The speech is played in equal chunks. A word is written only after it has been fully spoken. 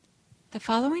The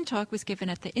following talk was given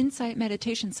at the Insight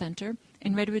Meditation Center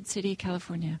in Redwood City,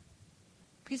 California.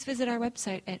 Please visit our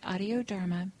website at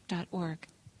audiodharma.org.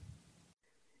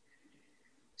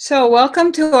 So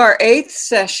welcome to our 8th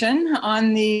session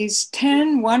on these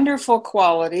 10 wonderful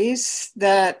qualities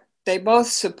that they both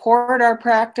support our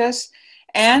practice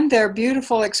and they're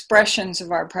beautiful expressions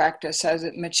of our practice as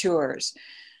it matures.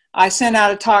 I sent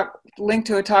out a link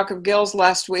to a talk of Gil's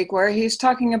last week where he's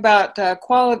talking about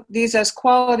these as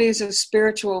qualities of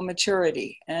spiritual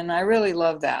maturity. And I really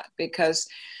love that because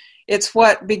it's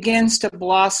what begins to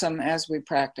blossom as we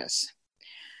practice.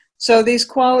 So these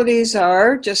qualities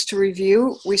are, just to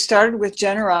review, we started with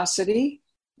generosity,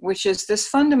 which is this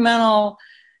fundamental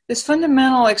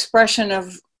expression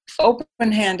of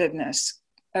open-handedness,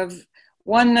 of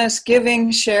oneness, giving,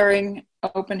 sharing,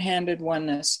 open-handed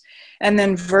oneness. And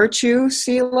then virtue,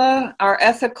 sila, our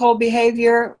ethical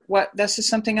behavior. This is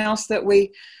something else that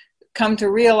we come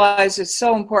to realize is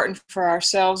so important for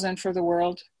ourselves and for the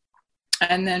world.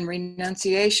 And then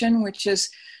renunciation, which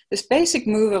is this basic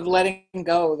move of letting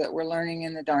go that we're learning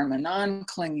in the Dharma,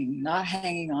 non-clinging, not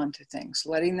hanging on to things,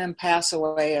 letting them pass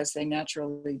away as they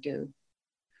naturally do.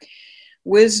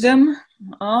 Wisdom,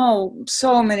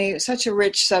 such a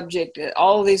rich subject.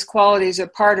 All these qualities are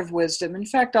part of wisdom. In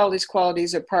fact, all these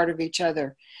qualities are part of each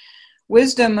other.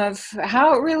 Wisdom of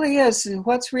how it really is and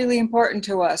what's really important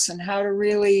to us and how to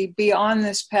really be on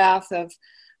this path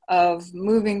of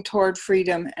moving toward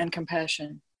freedom and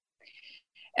compassion.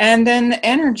 And then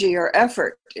energy or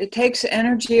effort. It takes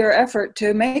energy or effort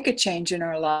to make a change in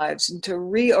our lives and to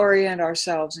reorient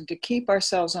ourselves and to keep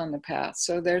ourselves on the path.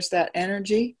 So there's that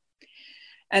energy.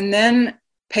 And then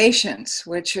patience,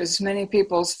 which is many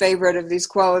people's favorite of these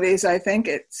qualities. I think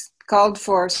it's called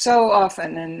for so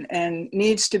often and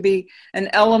needs to be an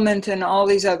element in all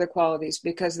these other qualities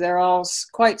because they're all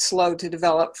quite slow to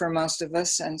develop for most of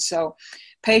us. And so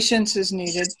patience is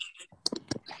needed.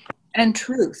 And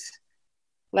truth.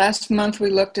 Last month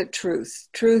we looked at truth.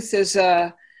 Truth is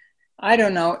to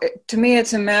me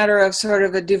it's a matter of sort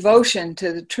of a devotion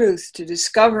to the truth, to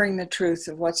discovering the truth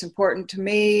of what's important to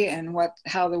me and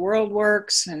how the world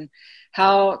works and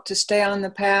how to stay on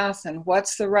the path and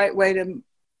what's the right way to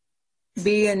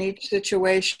be in each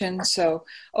situation. So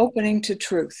opening to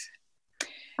truth.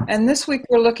 And this week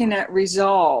we're looking at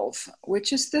resolve,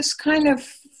 which is this kind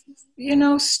of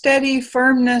steady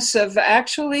firmness of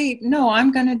actually, no,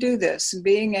 I'm going to do this, and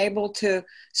being able to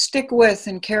stick with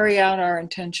and carry out our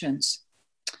intentions.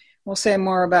 We'll say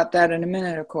more about that in a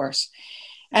minute, of course.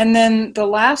 And then the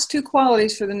last 2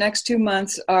 qualities for the next 2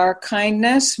 months are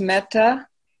kindness, metta,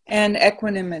 and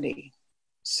equanimity.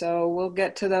 So we'll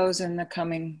get to those in the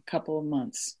coming couple of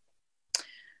months.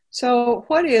 So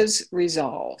what is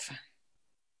resolve?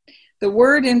 The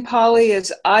word in Pali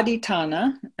is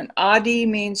aditana, and adi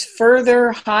means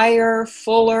further, higher,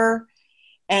 fuller,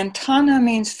 and tana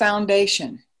means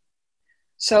foundation.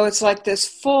 So it's like this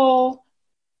full,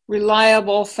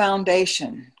 reliable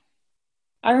foundation.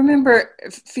 I remember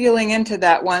feeling into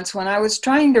that once when I was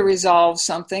trying to resolve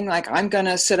something, like I'm going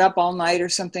to sit up all night or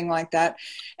something like that,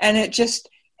 and it just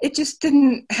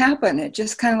didn't happen. It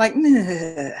just kind of like,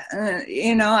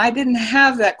 I didn't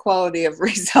have that quality of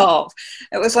resolve.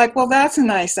 It was like, well, that's a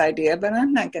nice idea, but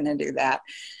I'm not going to do that.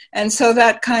 And so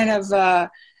that kind of,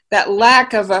 that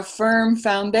lack of a firm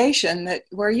foundation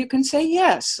where you can say,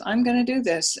 yes, I'm going to do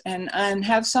this and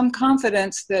have some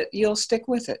confidence that you'll stick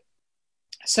with it.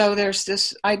 So there's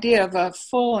this idea of a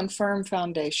full and firm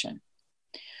foundation.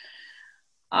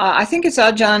 I think it's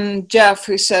Ajahn Jeff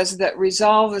who says that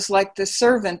resolve is like the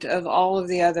servant of all of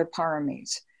the other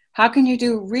paramis. How can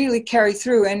you really carry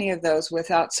through any of those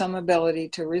without some ability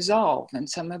to resolve and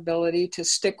some ability to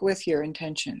stick with your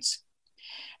intentions?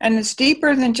 And it's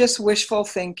deeper than just wishful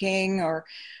thinking or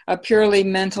a purely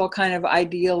mental kind of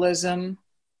idealism.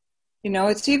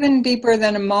 It's even deeper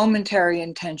than a momentary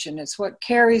intention. It's what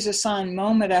carries us on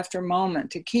moment after moment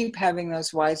to keep having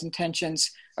those wise intentions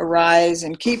arise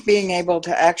and keep being able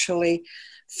to actually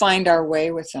find our way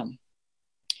with them.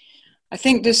 I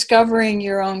think discovering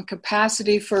your own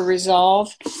capacity for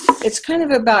resolve, it's kind of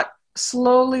about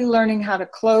slowly learning how to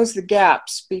close the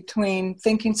gaps between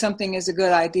thinking something is a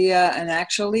good idea and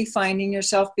actually finding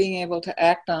yourself being able to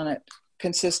act on it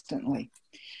consistently.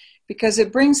 Because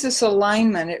it brings this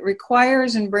alignment. It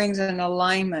requires and brings an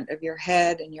alignment of your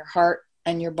head and your heart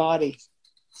and your body.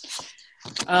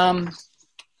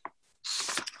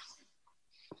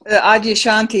 The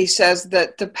Adyashanti says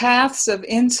that the paths of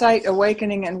insight,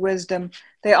 awakening, and wisdom,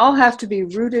 they all have to be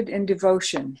rooted in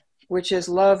devotion, which is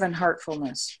love and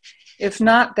heartfulness. If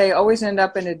not, they always end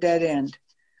up in a dead end.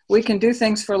 We can do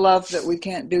things for love that we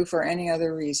can't do for any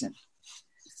other reason.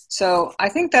 So I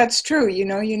think that's true. You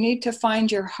know, you need to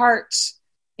find your heart's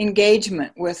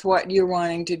engagement with what you're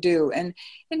wanting to do. And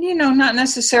you know, not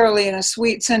necessarily in a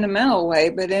sweet, sentimental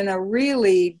way, but in a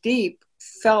really deep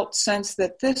felt sense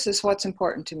that this is what's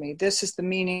important to me. This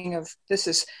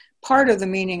is part of the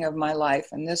meaning of my life.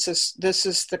 And this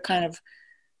is the kind of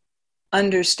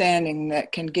understanding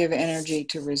that can give energy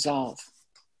to resolve.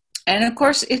 And of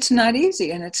course, it's not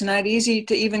easy. And it's not easy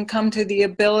to even come to the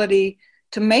ability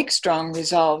to make strong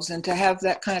resolves and to have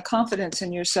that kind of confidence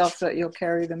in yourself that you'll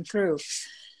carry them through.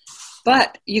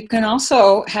 But you can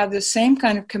also have the same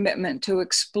kind of commitment to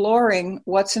exploring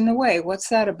what's in the way. What's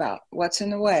that about? What's in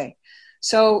the way?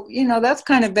 So, you know, that's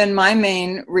kind of been my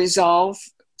main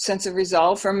sense of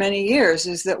resolve for many years,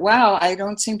 is that, wow, I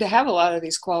don't seem to have a lot of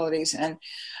these qualities,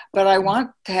 but I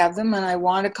want to have them and I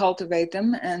want to cultivate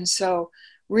them. And so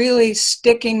really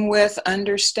sticking with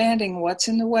understanding what's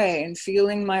in the way and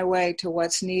feeling my way to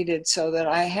what's needed so that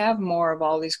I have more of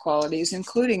all these qualities,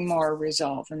 including more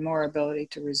resolve and more ability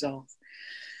to resolve.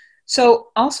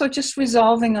 So also just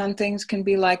resolving on things can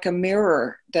be like a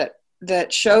mirror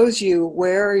that shows you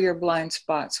where are your blind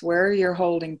spots, where are your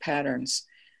holding patterns.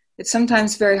 It's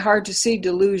sometimes very hard to see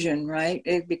delusion, right?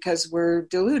 Because we're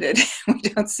deluded. We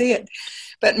don't see it.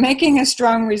 But making a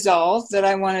strong resolve that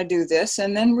I want to do this,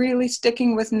 and then really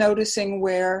sticking with noticing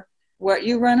what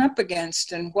you run up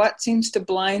against and what seems to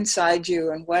blindside you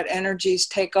and what energies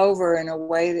take over in a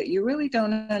way that you really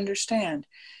don't understand.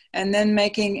 And then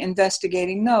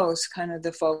investigating those kind of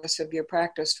the focus of your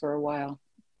practice for a while.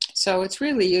 So it's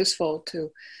really useful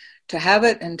to have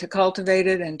it and to cultivate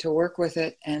it and to work with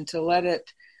it and to let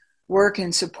it work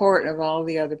in support of all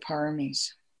the other paramis.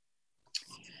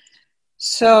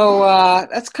 So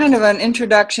that's kind of an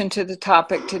introduction to the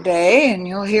topic today, and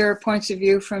you'll hear points of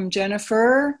view from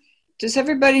Jennifer. Does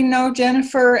everybody know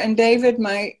Jennifer and David,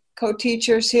 my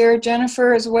co-teachers here?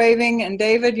 Jennifer is waving, and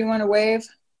David, you want to wave?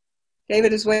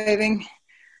 David is waving.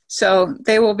 So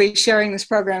they will be sharing this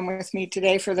program with me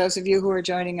today for those of you who are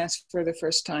joining us for the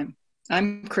first time.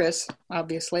 I'm Chris,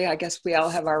 obviously. I guess we all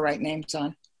have our right names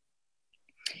on.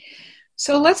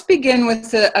 So let's begin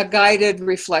with a guided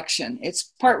reflection.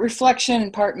 It's part reflection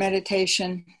and part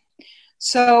meditation.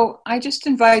 So I just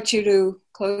invite you to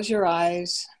close your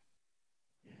eyes.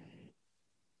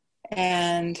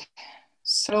 And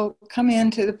so come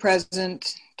into the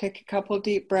present, take a couple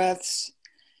deep breaths.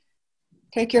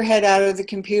 Take your head out of the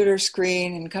computer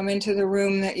screen and come into the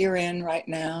room that you're in right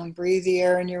now. Breathe the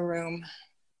air in your room.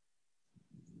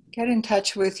 Get in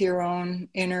touch with your own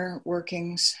inner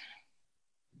workings.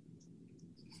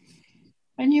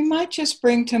 And you might just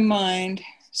bring to mind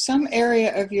some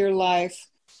area of your life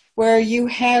where you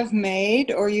have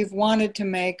made or you've wanted to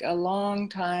make a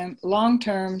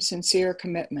long-term, sincere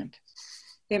commitment.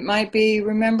 It might be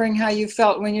remembering how you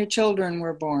felt when your children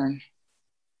were born,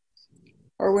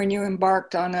 or when you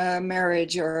embarked on a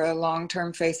marriage or a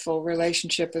long-term faithful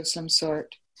relationship of some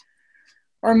sort.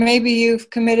 Or maybe you've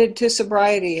committed to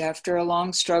sobriety after a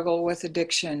long struggle with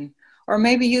addiction. Or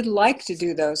maybe you'd like to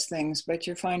do those things, but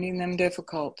you're finding them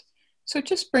difficult. So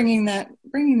just bringing that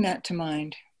to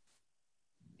mind.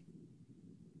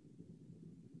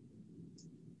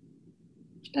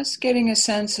 Just getting a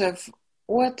sense of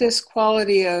what this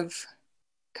quality of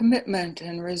commitment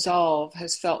and resolve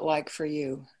has felt like for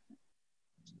you.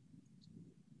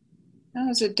 How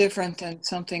is it different than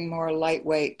something more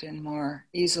lightweight and more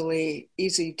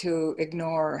easy to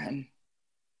ignore and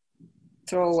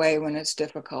throw away when it's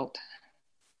difficult?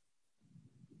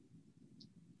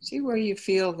 See where you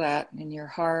feel that in your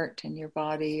heart and your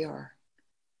body,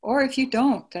 or if you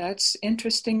don't, that's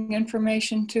interesting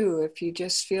information too. If you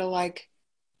just feel like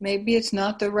maybe it's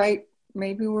not the right,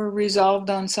 maybe we're resolved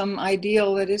on some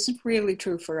ideal that isn't really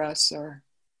true for us, or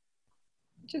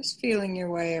just feeling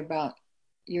your way about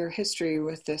your history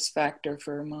with this factor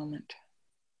for a moment.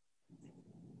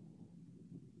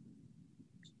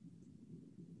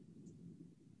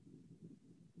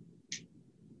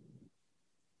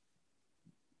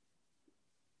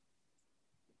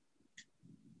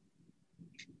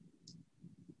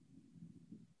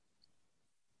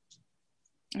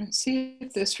 And see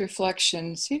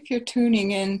if you're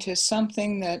tuning into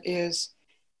something that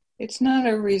it's not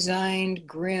a resigned,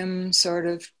 grim sort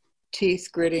of teeth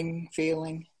gritting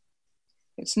feeling.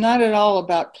 It's not at all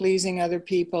about pleasing other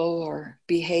people or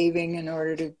behaving in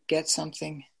order to get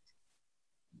something.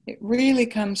 It really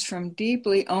comes from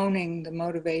deeply owning the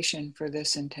motivation for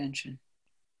this intention.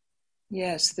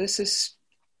 Yes, this is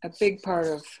a big part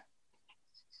of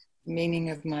the meaning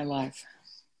of my life.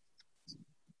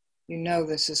 You know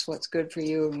this is what's good for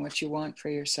you and what you want for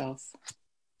yourself.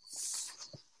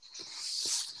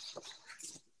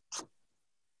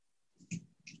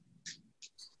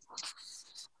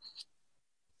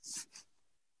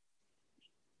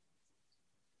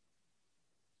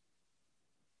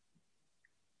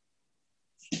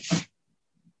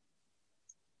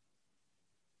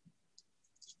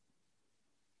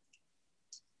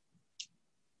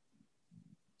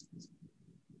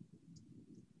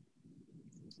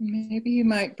 Maybe you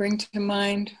might bring to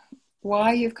mind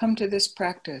why you've come to this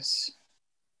practice.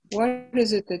 What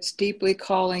is it that's deeply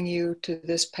calling you to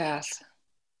this path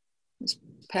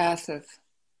of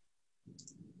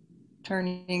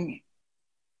turning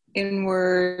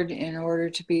inward in order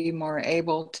to be more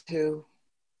able to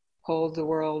hold the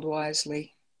world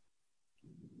wisely?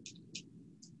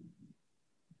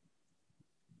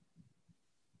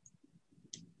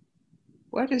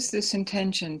 What is this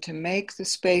intention to make the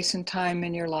space and time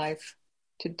in your life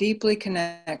to deeply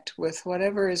connect with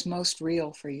whatever is most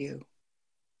real for you?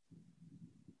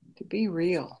 To be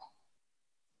real.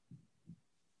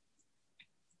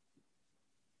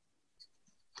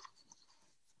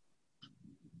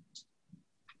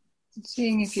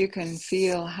 Seeing if you can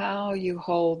feel how you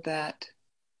hold that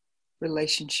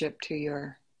relationship to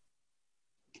your,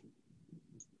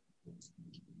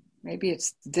 maybe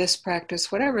it's this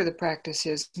practice, whatever the practice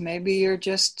is. Maybe you're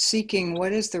just seeking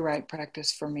what is the right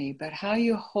practice for me, but how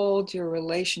you hold your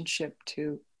relationship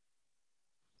to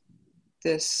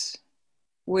this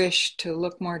wish to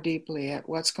look more deeply at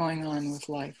what's going on with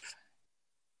life.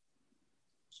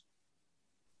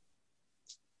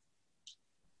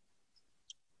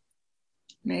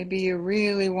 Maybe you're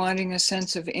really wanting a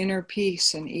sense of inner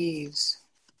peace and ease.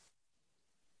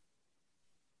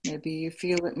 Maybe you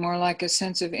feel it more like a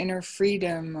sense of inner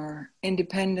freedom or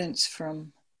independence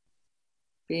from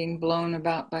being blown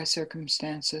about by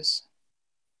circumstances.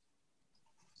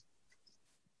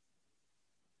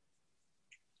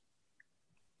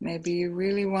 Maybe you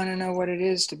really want to know what it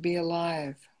is to be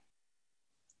alive.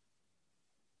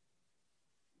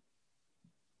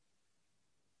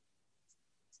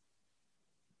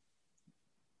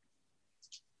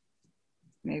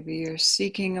 Maybe you're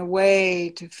seeking a way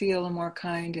to feel a more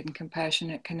kind and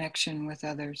compassionate connection with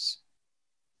others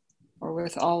or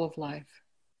with all of life.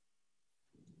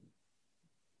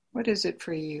 What is it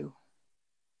for you?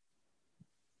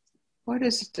 What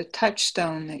is the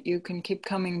touchstone that you can keep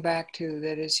coming back to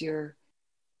that is your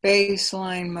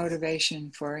baseline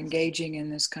motivation for engaging in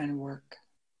this kind of work?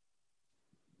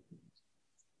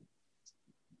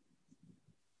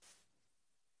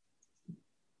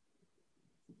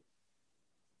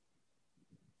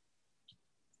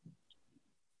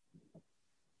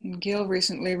 And Gil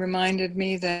recently reminded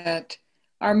me that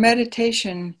our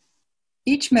meditation,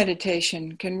 each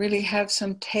meditation can really have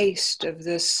some taste of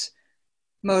this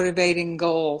motivating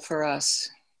goal for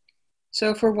us. So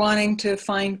if we're wanting to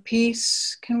find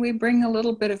peace, can we bring a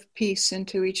little bit of peace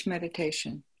into each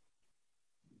meditation?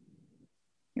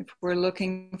 If we're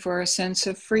looking for a sense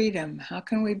of freedom, how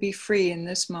can we be free in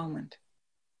this moment?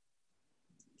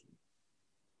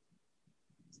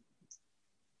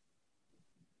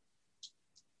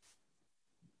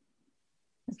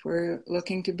 If we're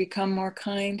looking to become more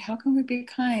kind, how can we be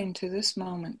kind to this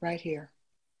moment right here?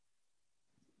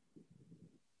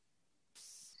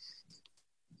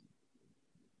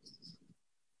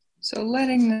 So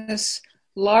letting this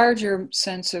larger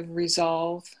sense of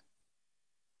resolve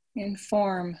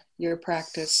inform your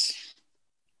practice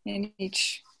in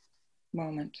each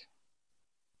moment.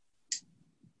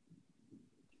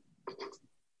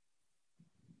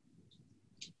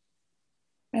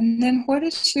 And then what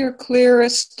is your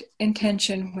clearest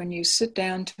intention when you sit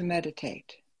down to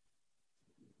meditate?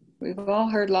 We've all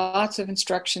heard lots of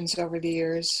instructions over the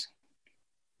years.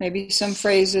 Maybe some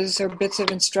phrases or bits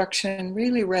of instruction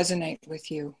really resonate with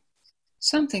you.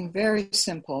 Something very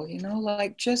simple,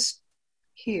 like just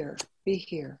here, be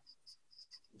here.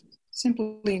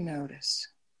 Simply notice.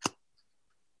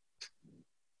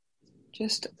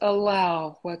 Just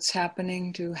allow what's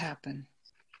happening to happen.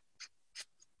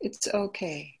 It's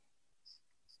okay.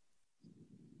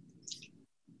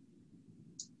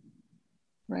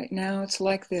 Right now it's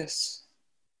like this.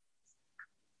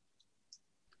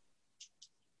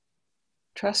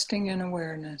 Trusting in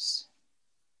awareness.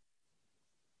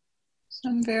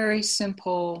 Some very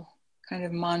simple kind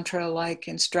of mantra-like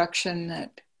instruction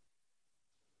that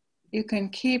you can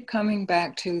keep coming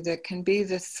back to that can be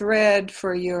the thread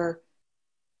for your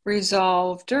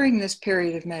resolve during this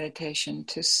period of meditation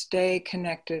to stay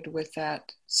connected with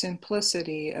that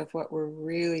simplicity of what we're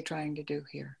really trying to do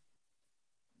here.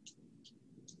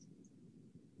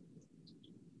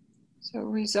 So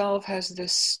resolve has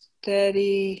this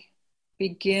steady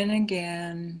begin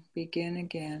again,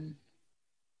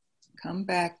 come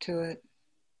back to it,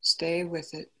 stay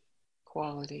with it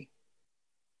quality.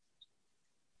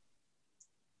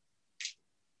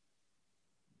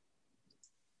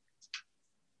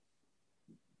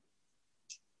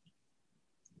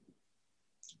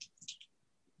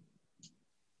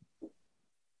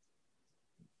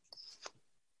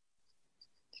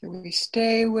 So we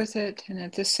stay with it, and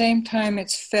at the same time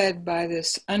it's fed by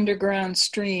this underground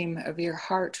stream of your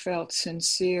heartfelt,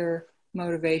 sincere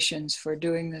motivations for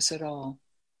doing this at all.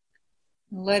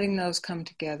 Letting those come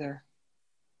together.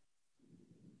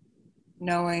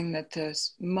 Knowing that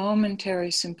this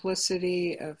momentary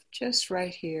simplicity of just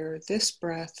right here, this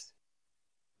breath,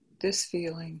 this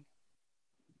feeling,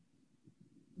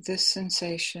 this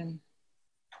sensation,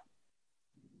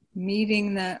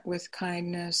 meeting that with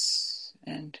kindness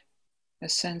and a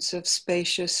sense of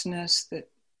spaciousness that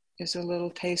is a little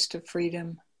taste of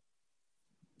freedom.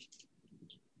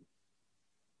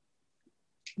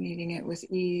 Meeting it with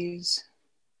ease.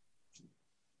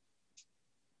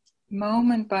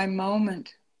 Moment by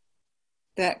moment,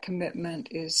 that commitment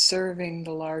is serving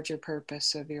the larger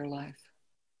purpose of your life.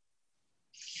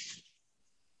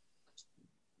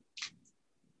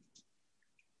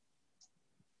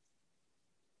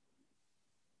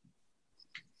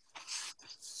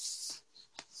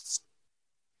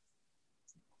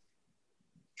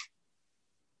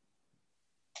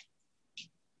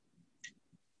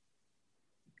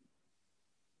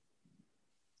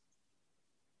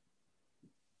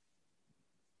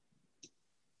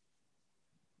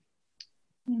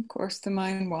 And of course, the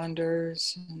mind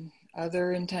wanders and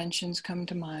other intentions come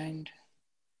to mind.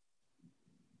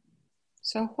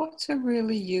 So what's a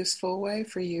really useful way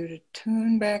for you to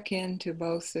tune back into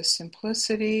both the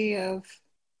simplicity of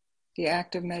the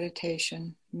act of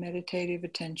meditation, meditative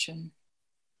attention,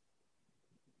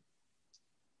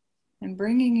 and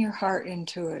bringing your heart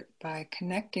into it by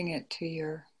connecting it to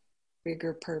your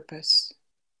bigger purpose?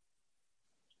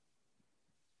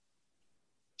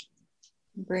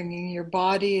 Bringing your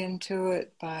body into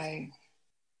it by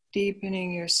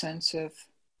deepening your sense of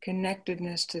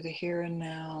connectedness to the here and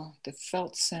now, the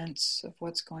felt sense of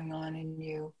what's going on in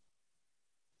you,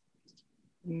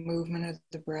 the movement of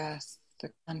the breath,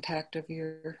 the contact of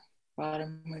your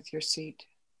bottom with your seat.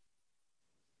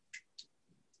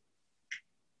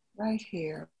 Right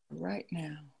here, right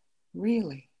now,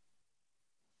 really,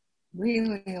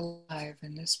 really alive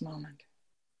in this moment.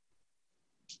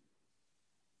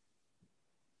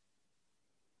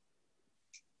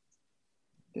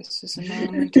 This is a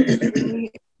moment of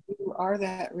really, you are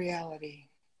that reality.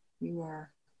 You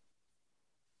are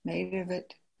made of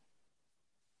it.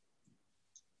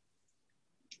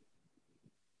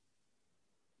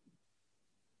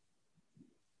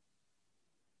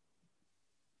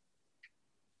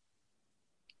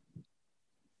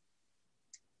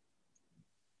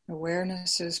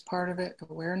 Awareness is part of it.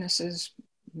 Awareness is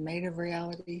made of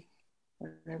reality,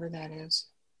 whatever that is.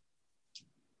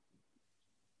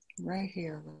 Right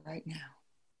here, right now.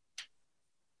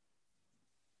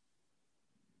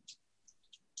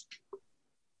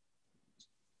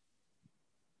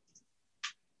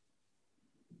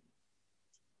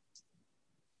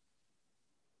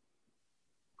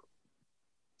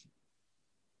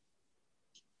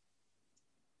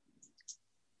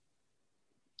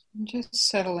 And just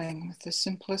settling with the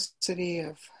simplicity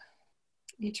of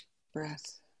each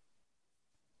breath.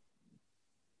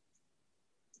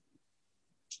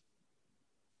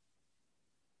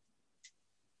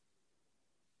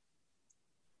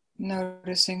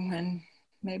 Noticing when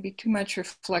maybe too much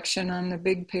reflection on the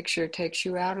big picture takes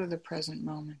you out of the present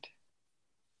moment.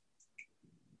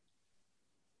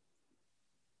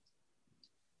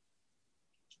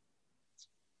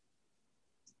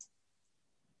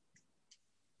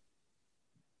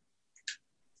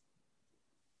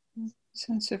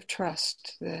 Sense of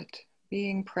trust that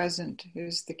being present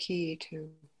is the key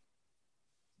to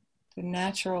the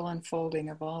natural unfolding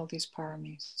of all these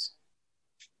paramis.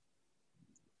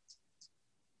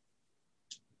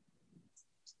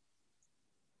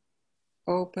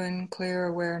 Open, clear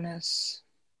awareness,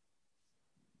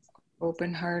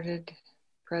 open-hearted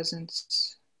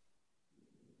presence,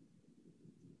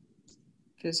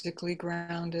 physically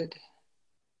grounded.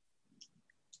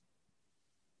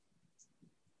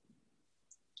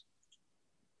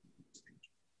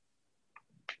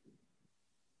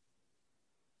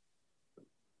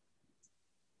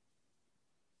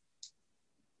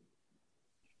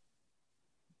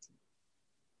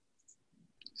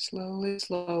 Slowly,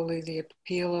 slowly, the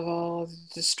appeal of all the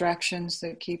distractions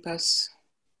that keep us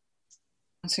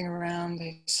bouncing around,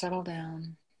 they settle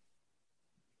down.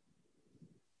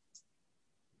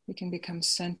 We can become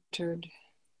centered,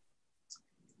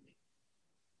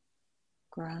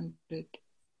 grounded,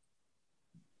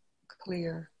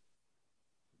 clear,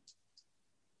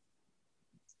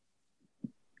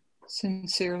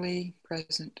 sincerely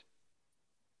present.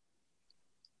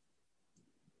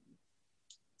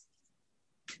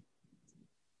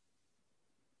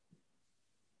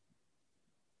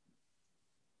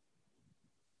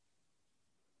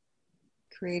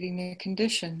 creating the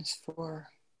conditions for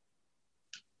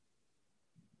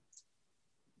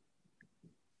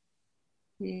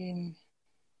being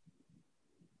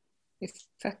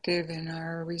effective in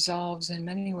our resolves in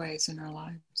many ways in our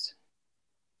lives.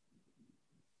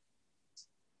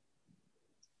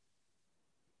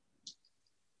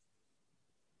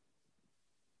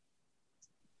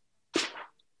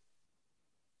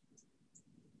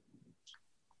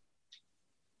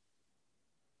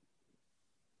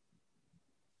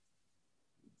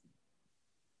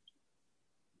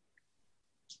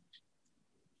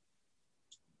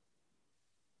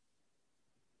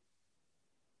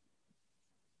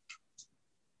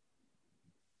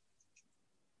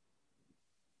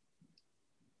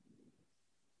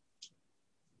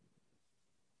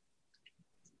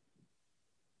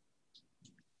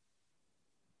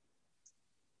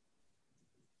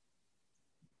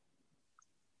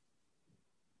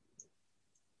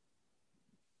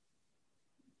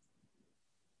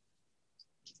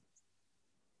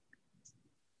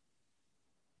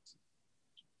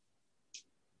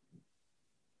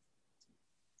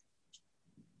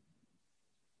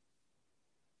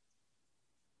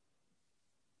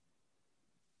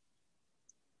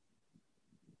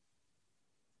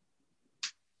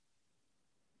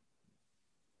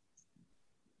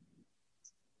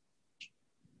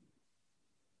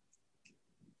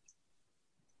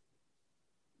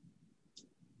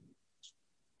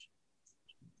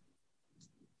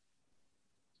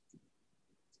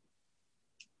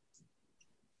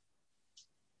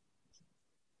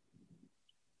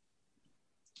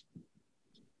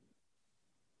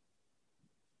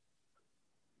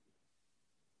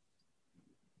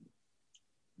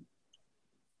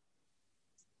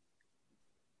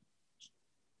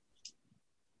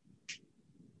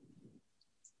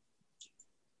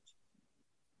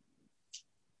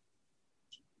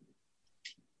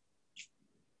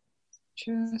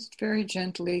 Just very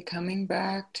gently coming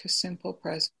back to simple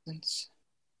presence,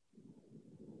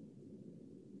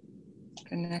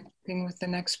 connecting with the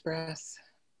next breath.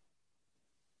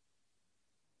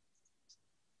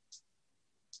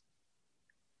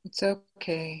 It's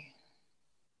okay.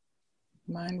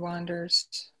 Mind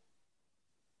wanders.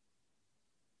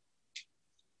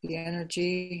 The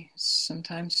energy is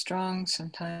sometimes strong,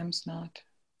 sometimes not.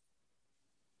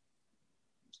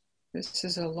 This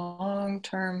is a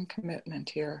long-term commitment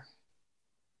here.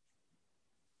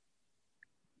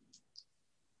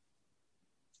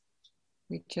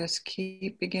 We just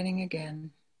keep beginning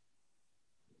again.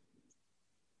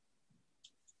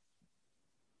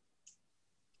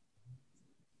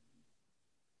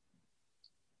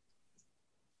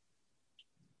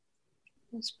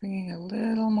 Just bringing a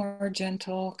little more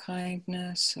gentle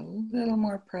kindness, a little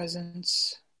more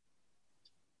presence,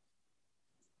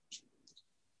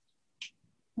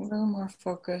 a little more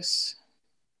focus.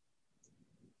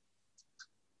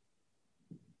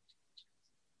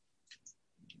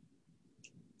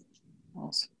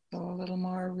 Also a little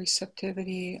more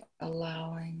receptivity,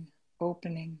 allowing,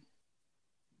 opening.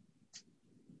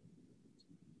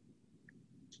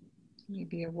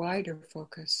 Maybe a wider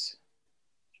focus.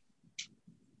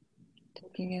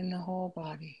 Taking in the whole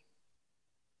body.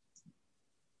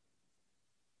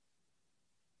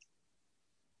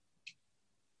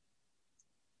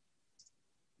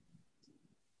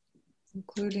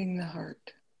 Including the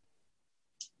heart.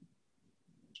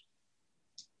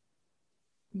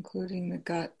 Including the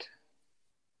gut.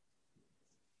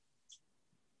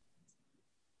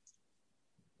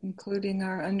 Including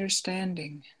our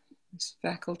understanding, this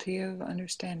faculty of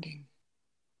understanding.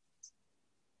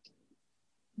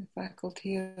 The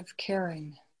faculty of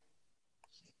caring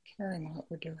what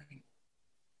we're doing.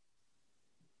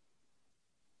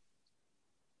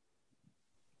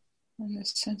 And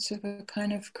this sense of a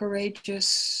kind of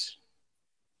courageous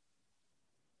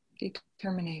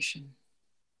determination.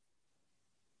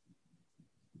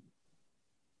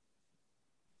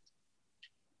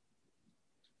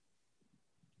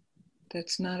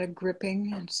 That's not a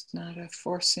gripping, it's not a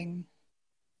forcing,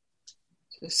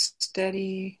 it's a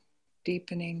steady,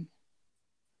 deepening,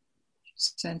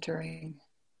 centering,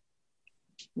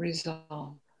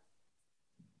 resolve.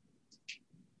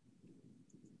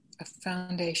 A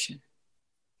foundation,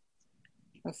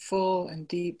 a full and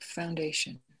deep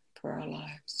foundation for our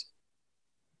lives.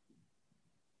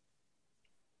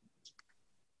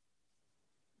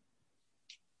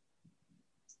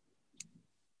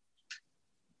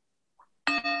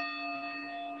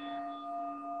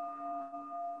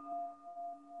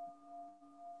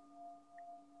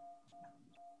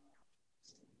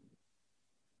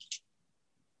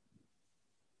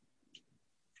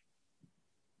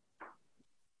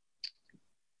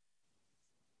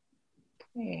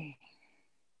 Hey.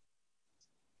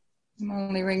 I'm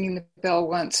only ringing the bell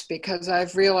once because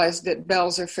I've realized that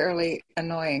bells are fairly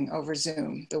annoying over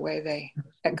Zoom, the way they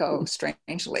echo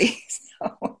strangely.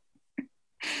 So,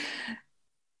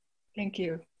 thank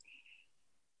you.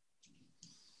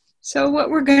 So what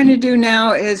we're going to do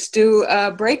now is do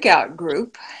a breakout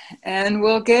group, and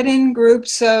we'll get in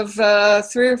groups of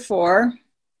 3 or 4.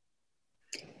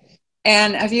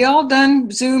 And have you all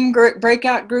done Zoom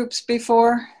breakout groups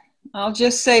before? I'll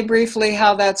just say briefly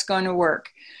how that's going to work.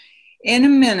 In a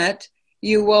minute,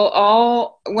 you will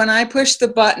all, when I push the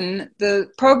button, the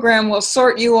program will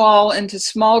sort you all into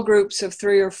small groups of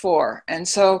 3 or 4. And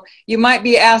so you might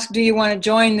be asked, do you want to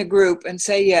join the group? And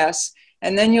say yes.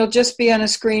 And then you'll just be on a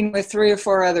screen with 3 or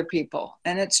 4 other people.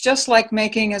 And it's just like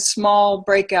making a small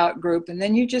breakout group. And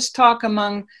then you just talk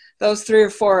among those 3 or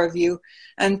 4 of you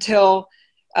until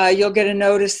you'll get a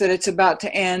notice that it's about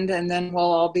to end, and then we'll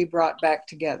all be brought back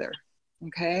together.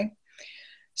 Okay?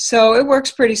 So it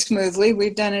works pretty smoothly.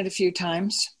 We've done it a few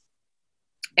times.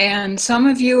 And some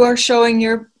of you are showing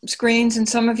your screens and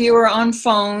some of you are on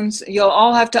phones. You'll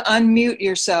all have to unmute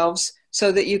yourselves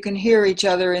so that you can hear each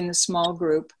other in the small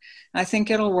group. I think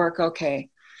it'll work okay.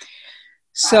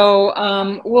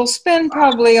 So we'll spend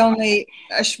probably only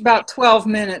about 12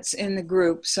 minutes in the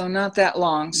group, so not that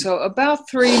long. So about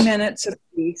 3 minutes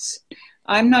apiece.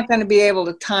 I'm not going to be able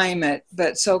to time it,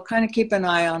 but so kind of keep an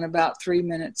eye on about 3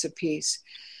 minutes apiece.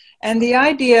 And the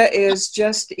idea is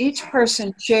just each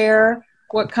person share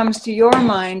what comes to your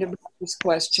mind about this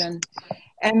question.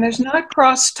 And there's not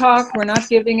crosstalk. We're not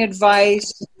giving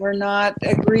advice. We're not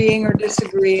agreeing or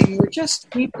disagreeing. We're just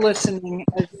keep listening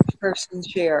as each person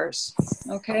shares.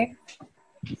 Okay?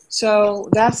 So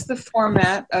that's the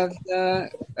format of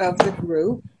the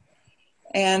group.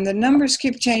 And the numbers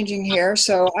keep changing here,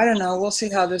 so I don't know. We'll see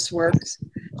how this works.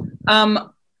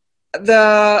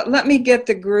 Let me get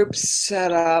the group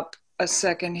set up a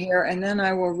second here, and then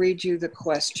I will read you the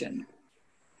question.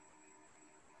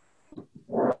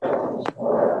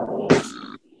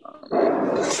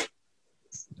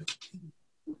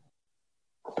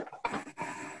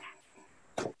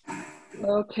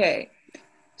 Okay,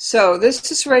 so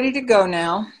this is ready to go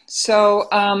now. So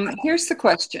here's the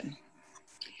question.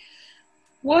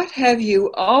 What have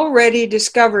you already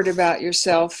discovered about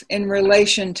yourself in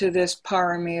relation to this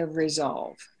parami of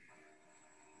resolve?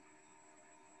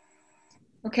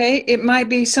 Okay, it might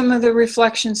be some of the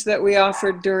reflections that we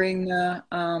offered during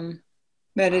the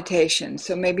meditation.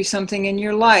 So maybe something in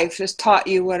your life has taught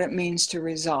you what it means to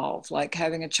resolve, like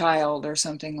having a child or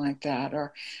something like that.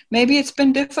 Or maybe it's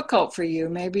been difficult for you.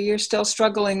 Maybe you're still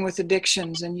struggling with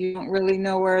addictions and you don't really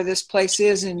know where this place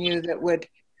is in you that would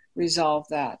resolve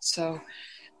that. So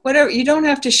whatever, you don't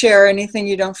have to share anything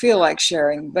you don't feel like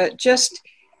sharing, but just,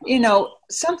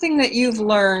 something that you've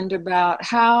learned about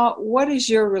what is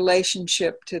your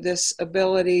relationship to this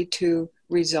ability to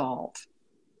resolve?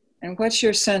 And what's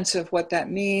your sense of what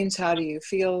that means? How do you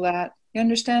feel that? You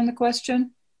understand the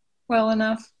question well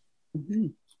enough? Mm-hmm.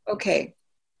 Okay.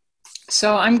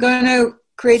 So I'm going to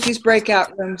create these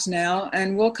breakout rooms now,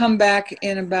 and we'll come back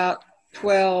in about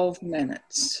 12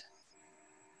 minutes.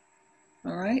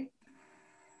 All right?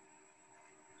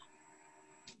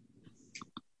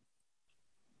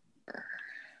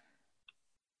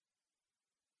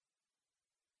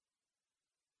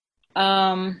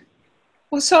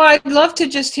 Well, so I'd love to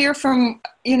just hear from,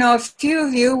 a few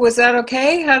of you. Was that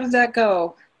okay? How did that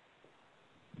go?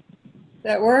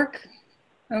 That work?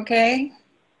 Okay.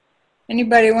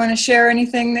 Anybody want to share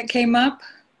anything that came up?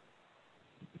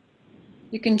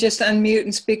 You can just unmute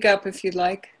and speak up if you'd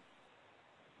like.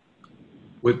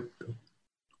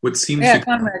 What seemed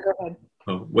Conrad, go ahead.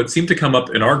 What seemed to come up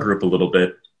in our group a little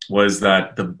bit was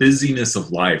that the busyness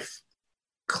of life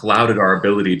clouded our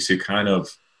ability to kind of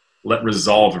let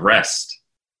resolve rest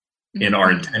in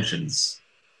our intentions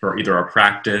for either our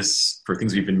practice, for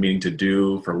things we've been meaning to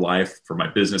do, for life, for my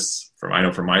business, for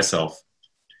myself,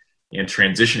 and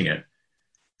transitioning it.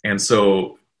 And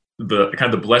so the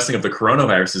kind of the blessing of the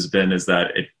coronavirus is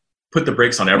that it put the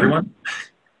brakes on everyone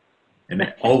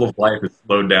and all of life is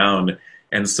slowed down.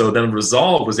 And so then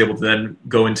resolve was able to then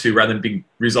go into, rather than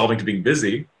resolving to being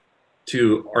busy,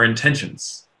 to our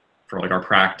intentions for like our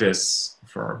practice,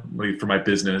 for my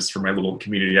business, for my little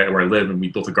community where I live, and we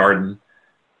built a garden.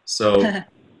 So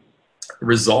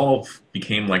resolve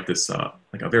became like this,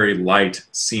 like a very light,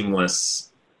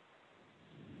 seamless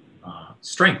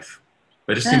strength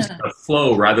that just seems to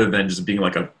flow rather than just being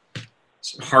like a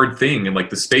hard thing. And like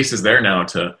the space is there now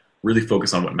to really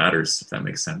focus on what matters, if that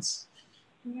makes sense.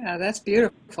 Yeah, that's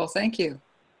beautiful. Thank you.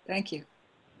 Thank you.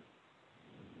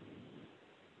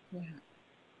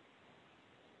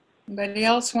 Anybody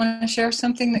else want to share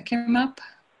something that came up?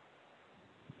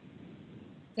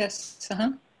 Yes,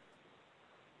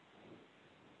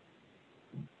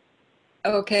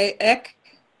 Okay, Ek.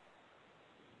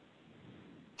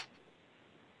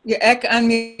 You Ek,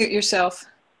 unmute yourself.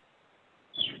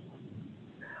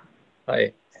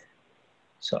 Hi.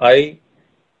 So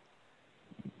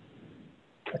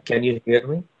can you hear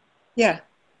me? Yeah.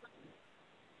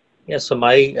 Yeah. So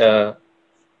my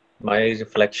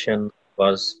reflection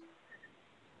was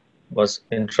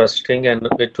interesting, and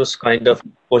it was kind of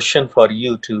question for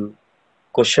you to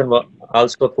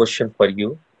also a question for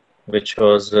you, which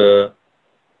was the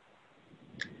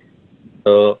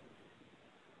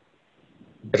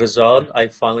resolve. I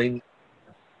found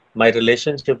my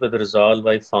relationship with resolve.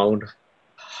 I found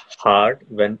hard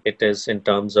when it is in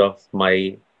terms of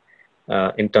my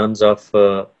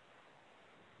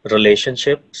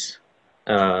relationships,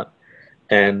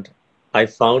 and I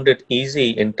found it easy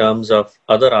in terms of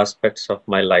other aspects of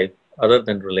my life other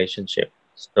than relationship.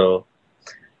 So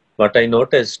what I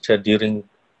noticed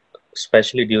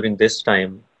especially during this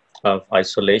time of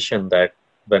isolation, that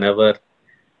whenever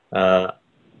uh,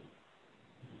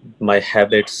 my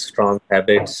habits, strong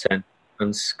habits and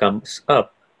comes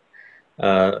up,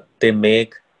 they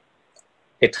make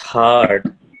it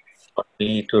hard for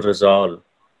me to resolve,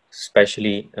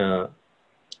 especially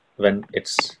when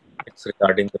it's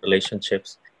regarding the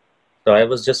relationships. So I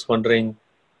was just wondering,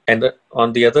 and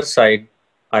on the other side,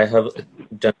 I have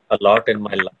done a lot in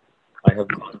my life. I have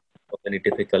gone through so many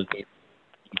difficulties,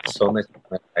 so much in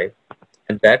my life,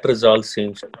 and that resolve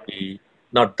seems to be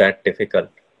not that difficult.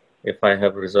 If I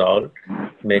have resolved,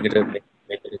 make a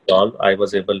resolve, I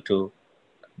was able to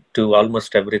do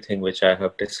almost everything which I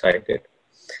have decided.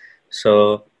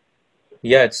 So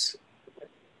yeah,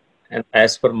 and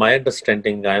as per my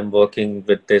understanding, I'm working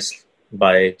with this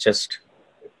by just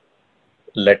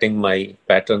letting my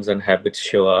patterns and habits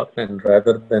show up, and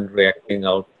rather than reacting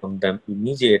out from them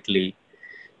immediately,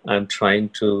 I'm trying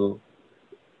to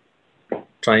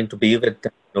be with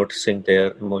them, noticing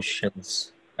their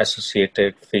emotions,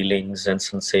 associated feelings and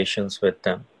sensations with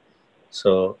them.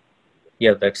 So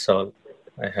yeah, that's all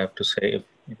I have to say.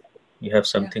 If you have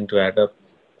something to add up,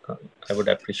 I would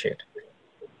appreciate.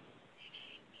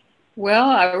 Well,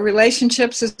 our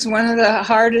relationships is one of the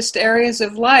hardest areas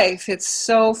of life. It's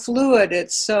so fluid.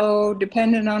 It's so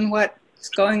dependent on what's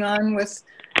going on with,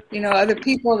 other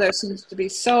people. There seems to be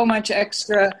so much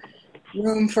extra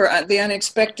room for the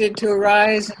unexpected to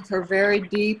arise and for very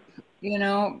deep,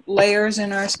 layers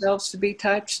in ourselves to be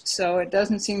touched. So it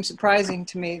doesn't seem surprising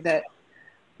to me that,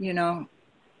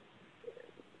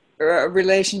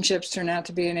 relationships turn out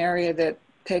to be an area that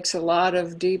takes a lot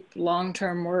of deep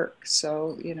long-term work.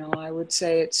 So I would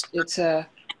say it's a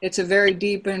very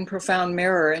deep and profound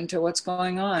mirror into what's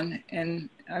going on in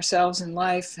ourselves in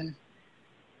life and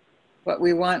what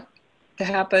we want to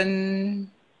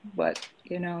happen, what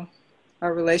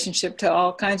our relationship to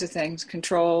all kinds of things,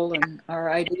 control and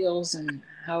our ideals and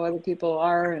how other people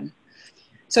are. And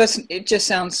so it just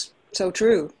sounds so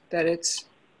true that it's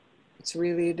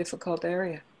really a difficult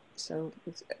area. So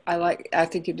I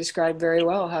think you described very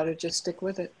well how to just stick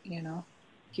with it,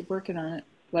 keep working on it.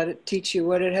 Let it teach you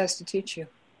what it has to teach you.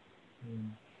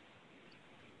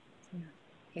 Yeah.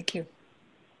 Thank you.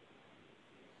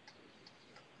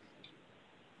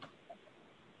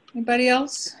 Anybody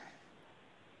else?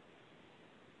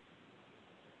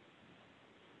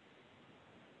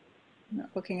 I'm not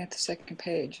looking at the second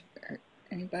page.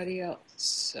 Anybody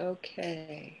else?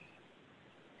 Okay.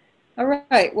 All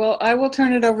right. Well, I will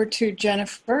turn it over to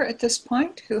Jennifer at this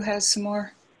point, who has some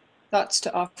more thoughts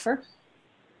to offer.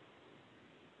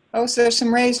 Oh, so there's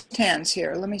some raised hands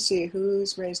here. Let me see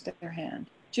who's raised their hand.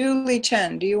 Julie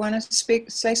Chen, do you want to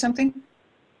say something?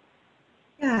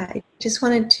 Yeah, I just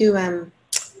wanted to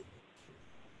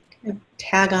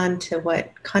tag on to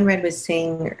what Conrad was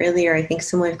saying earlier. I think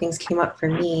similar things came up for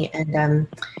me. And,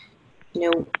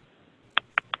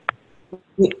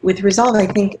 with resolve, I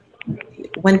think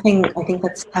one thing I think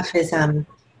that's tough is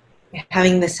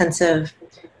having the sense of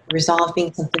resolve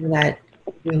being something that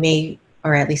we may,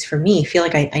 or at least for me, feel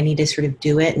like I need to sort of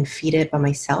do it and feed it by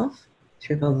myself,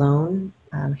 sort of alone,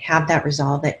 have that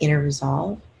resolve, that inner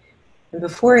resolve. And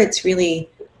before it's really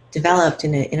developed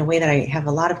in a way that I have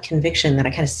a lot of conviction that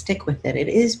I kind of stick with it, it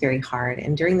is very hard.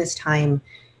 And during this time,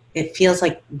 it feels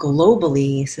like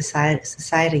globally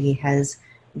society has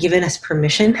given us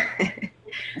permission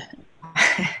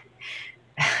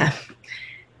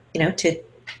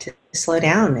to slow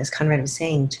down, as Conrad was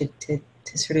saying, to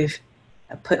sort of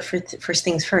put first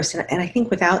things first. And I think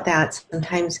without that,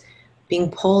 sometimes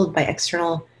being pulled by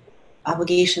external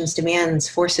obligations, demands,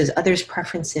 forces, others'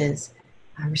 preferences,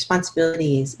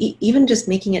 responsibilities, even just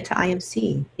making it to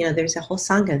IMC. There's a whole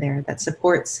Sangha there that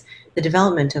supports the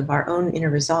development of our own inner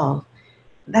resolve.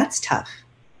 That's tough.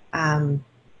 And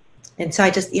so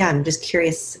I'm just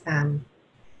curious, how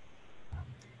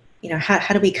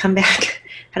do we come back?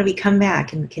 How do we come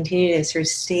back and continue to sort of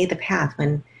stay the path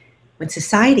when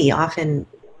society often,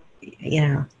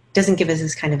 doesn't give us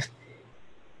this kind of,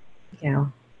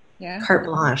 carte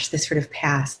blanche, this sort of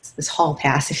pass, this hall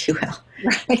pass, if you will.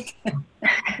 Right.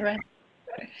 Right.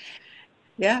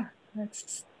 Yeah,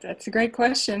 that's a great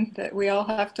question that we all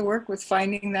have to work with,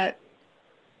 finding that,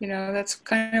 that's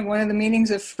kind of one of the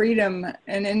meanings of freedom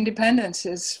and independence,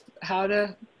 is how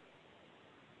to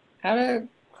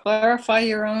clarify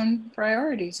your own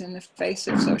priorities in the face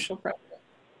of social pressure.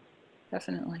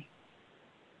 Definitely.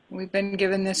 We've been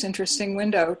given this interesting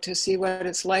window to see what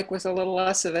it's like with a little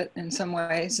less of it in some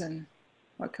ways, and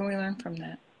what can we learn from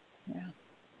that? Yeah.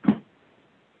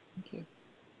 Thank you.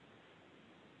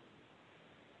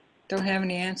 Don't have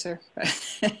any answer,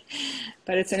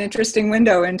 but it's an interesting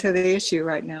window into the issue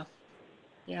right now.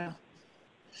 Yeah.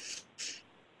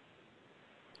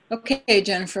 Okay,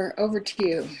 Jennifer, over to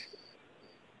you.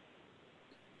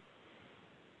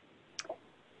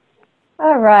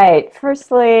 All right.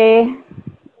 Firstly,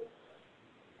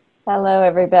 hello,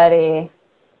 everybody.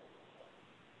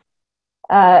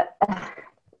 The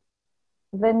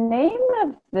name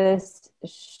of this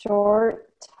short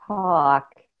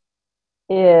talk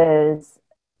is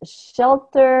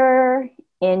Shelter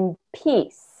in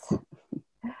Peace.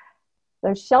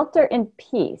 So shelter in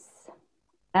peace.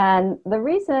 And the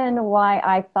reason why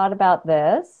I thought about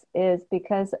this is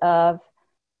because of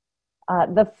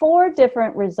the 4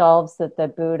 different resolves that the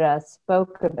Buddha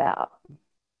spoke about,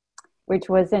 which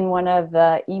was in one of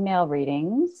the email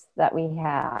readings that we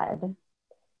had.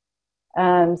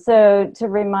 So to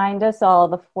remind us all,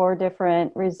 the 4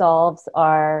 different resolves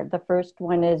are, the first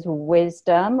one is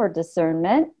wisdom or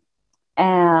discernment,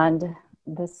 and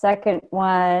the second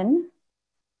one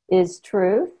is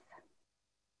truth,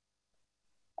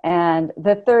 and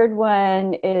the third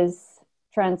one is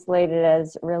translated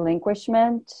as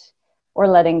relinquishment or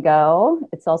letting go.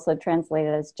 It's also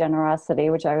translated as generosity,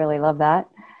 which I really love that.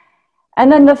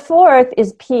 And then the fourth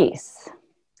is peace.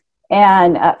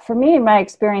 And for me, in my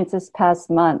experience this past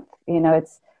month,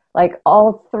 it's like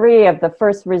all 3 of the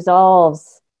first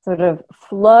resolves sort of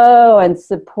flow and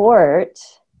support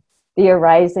the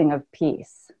arising of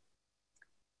peace.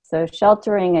 So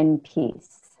sheltering in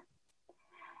peace.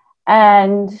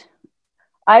 And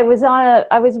I was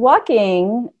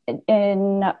walking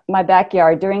in my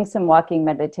backyard, doing some walking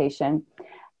meditation,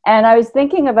 and I was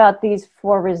thinking about these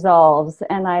 4 resolves,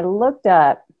 and I looked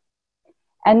up,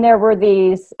 and there were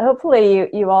these, hopefully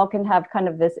you all can have kind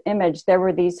of this image, there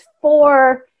were these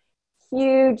 4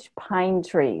 huge pine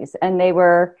trees, and they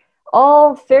were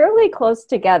all fairly close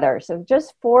together. So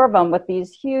just 4 of them with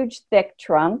these huge thick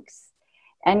trunks,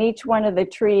 and each one of the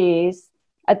trees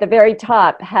at the very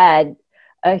top had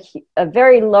a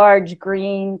very large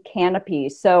green canopy.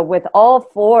 So with all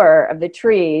 4 of the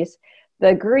trees,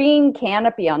 the green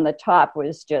canopy on the top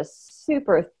was just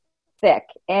super thick.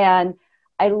 And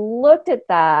I looked at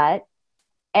that,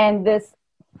 and this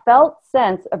felt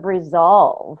sense of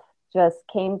resolve just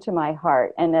came to my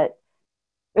heart. And it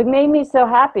made me so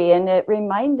happy. And it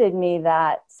reminded me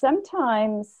that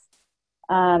sometimes,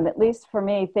 at least for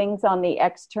me, things on the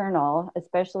external,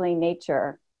 especially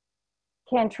nature,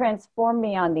 can transform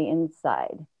me on the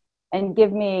inside and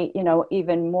give me,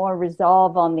 even more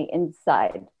resolve on the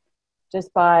inside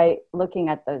just by looking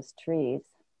at those trees.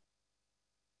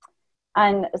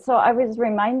 And so I was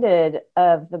reminded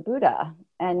of the Buddha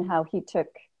and how he took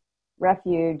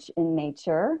refuge in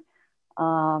nature.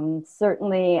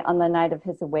 Certainly on the night of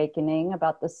his awakening,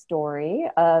 about the story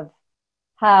of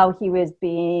how he was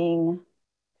being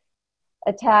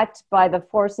attacked by the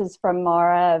forces from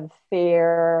Mara of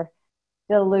fear,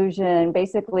 delusion,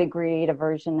 basically greed,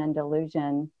 aversion, and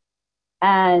delusion.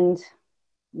 And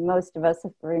most of us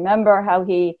remember how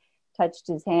he touched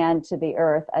his hand to the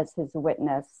earth as his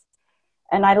witness.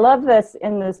 And I love this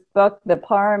in this book, the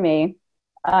Paramis.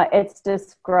 It's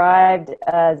described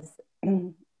as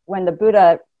when the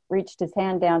Buddha reached his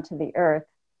hand down to the earth,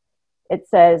 it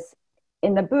says,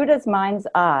 in the Buddha's mind's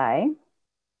eye,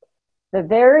 the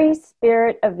very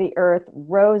spirit of the earth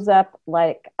rose up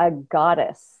like a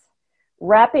goddess.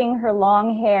 Wrapping her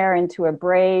long hair into a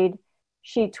braid,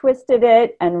 she twisted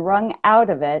it and wrung out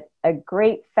of it a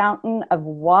great fountain of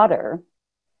water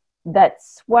that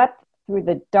swept through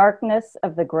the darkness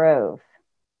of the grove.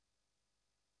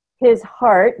 His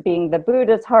heart, being the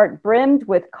Buddha's heart, brimmed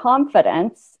with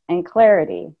confidence and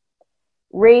clarity,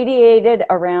 radiated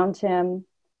around him,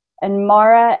 and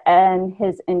Mara and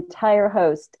his entire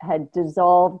host had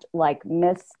dissolved like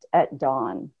mist at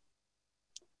dawn.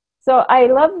 So I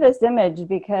love this image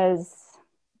because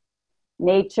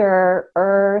nature,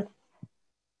 earth,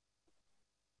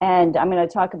 and I'm going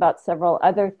to talk about several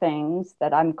other things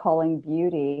that I'm calling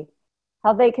beauty,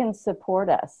 how they can support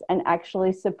us and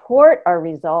actually support our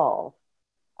resolve,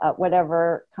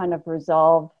 whatever kind of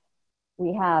resolve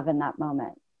we have in that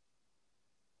moment.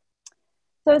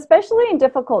 So especially in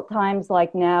difficult times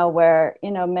like now where,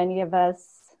 many of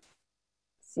us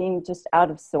seem just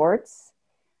out of sorts.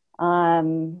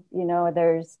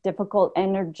 There's difficult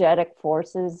energetic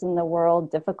forces in the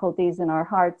world, difficulties in our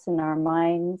hearts and our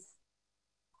minds.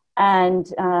 And,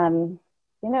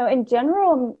 in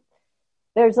general,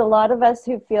 there's a lot of us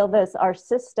who feel our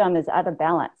system is out of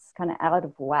balance, kind of out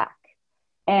of whack.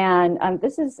 And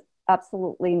this is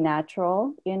absolutely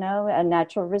natural, a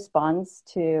natural response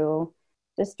to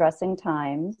distressing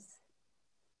times.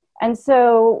 And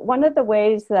so one of the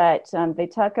ways that they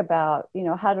talk about,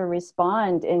 how to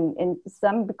respond in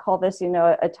some call this,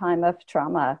 a time of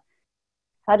trauma,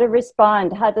 how to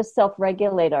respond, how to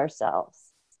self-regulate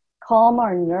ourselves, calm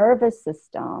our nervous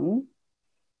system,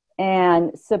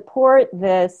 and support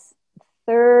this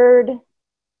third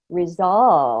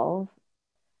resolve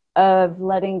of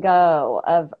letting go,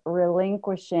 of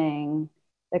relinquishing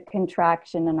the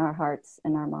contraction in our hearts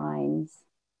and our minds,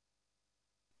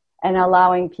 and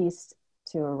allowing peace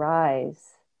to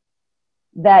arise.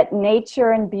 That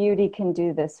nature and beauty can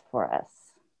do this for us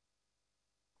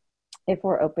if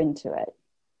we're open to it.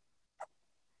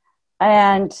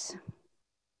 And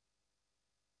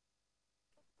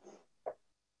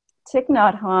Thich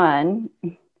Nhat Hanh,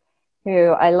 who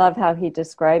I love how he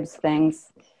describes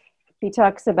things, he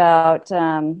talks about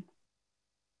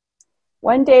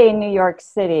one day in New York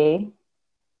City,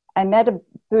 I met a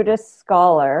Buddhist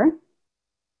scholar,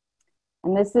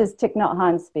 and this is Thich Nhat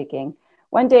Hanh speaking.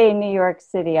 One day in New York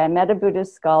City, I met a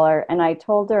Buddhist scholar, and I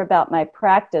told her about my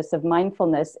practice of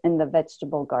mindfulness in the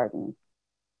vegetable garden.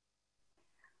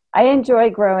 I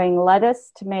enjoy growing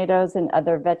lettuce, tomatoes, and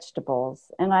other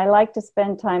vegetables, and I like to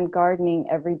spend time gardening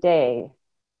every day.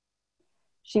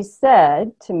 She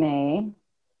said to me,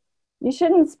 "You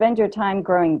shouldn't spend your time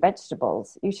growing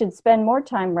vegetables. You should spend more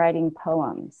time writing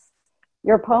poems.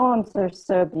 Your poems are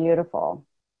so beautiful.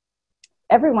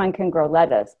 Everyone can grow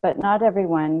lettuce, but not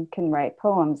everyone can write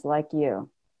poems like you."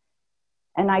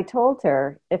 And I told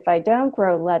her, if I don't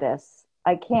grow lettuce,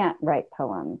 I can't write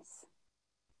poems.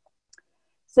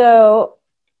 So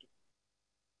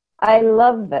I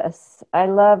love this. I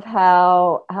love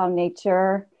how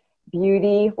nature,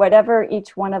 beauty, whatever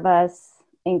each one of us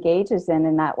engages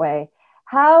in that way,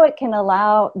 how it can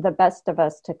allow the best of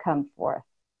us to come forth.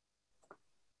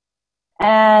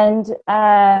 And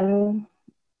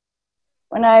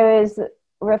when I was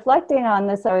reflecting on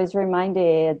this, I was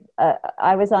reminded,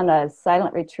 I was on a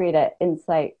silent retreat at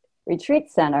Insight Retreat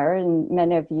Center, and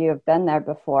many of you have been there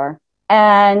before.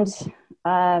 And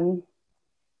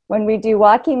when we do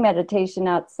walking meditation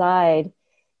outside,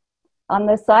 on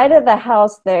the side of the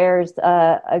house, there's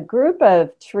a group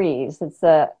of trees. It's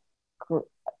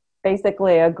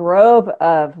basically a grove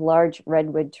of large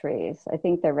redwood trees. I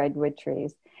think they're redwood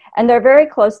trees. And they're very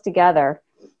close together.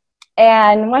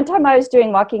 And one time I was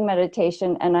doing walking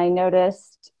meditation and I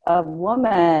noticed a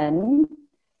woman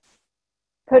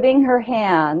putting her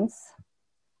hands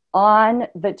on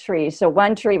the tree. So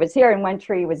one tree was here and one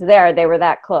tree was there. They were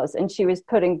that close. And she was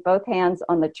putting both hands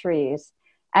on the trees.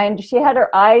 And she had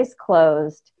her eyes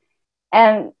closed.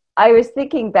 And I was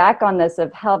thinking back on this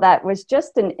of how that was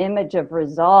just an image of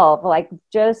resolve, like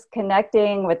just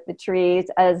connecting with the trees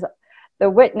as the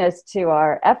witness to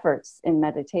our efforts in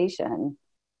meditation.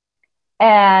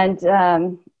 And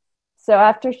so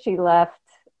after she left,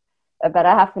 about a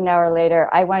half an hour later,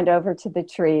 I went over to the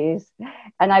trees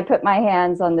and I put my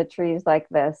hands on the trees like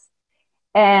this.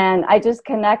 And I just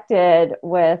connected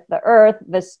with the earth,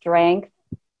 the strength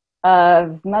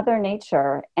of Mother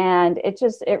Nature. And it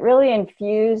really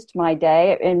infused my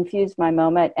day, it infused my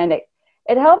moment, and it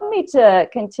helped me to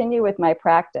continue with my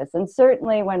practice. And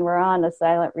certainly when we're on a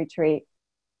silent retreat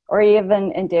or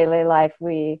even in daily life,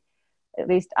 at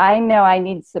least I know I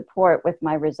need support with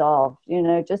my resolve,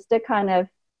 just to kind of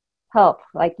help,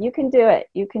 like, you can do it,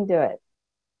 you can do it.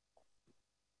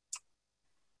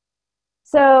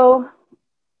 So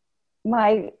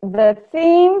the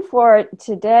theme for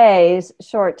today's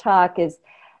short talk is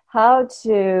how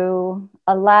to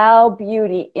allow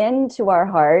beauty into our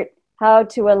heart, how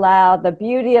to allow the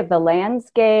beauty of the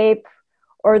landscape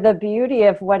or the beauty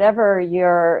of whatever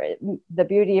the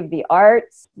beauty of the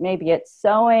arts. Maybe it's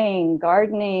sewing,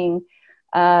 gardening.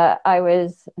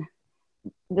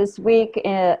 This week,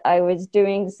 I was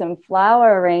doing some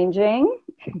flower arranging.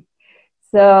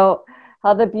 So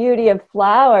how the beauty of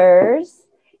flowers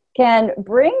can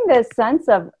bring this sense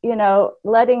of,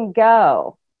 letting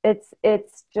go.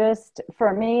 It's just,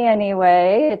 for me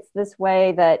anyway, it's this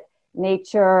way that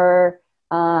nature,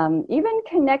 even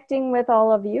connecting with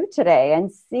all of you today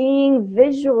and seeing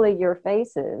visually your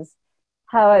faces,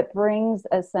 how it brings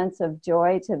a sense of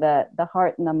joy to the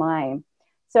heart and the mind.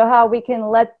 So how we can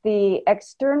let the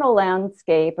external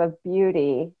landscape of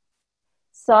beauty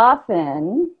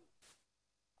soften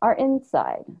our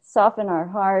inside, soften our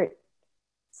heart,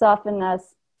 soften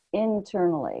us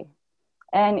internally.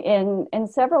 And in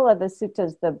several of the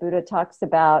suttas, the Buddha talks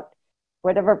about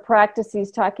whatever practice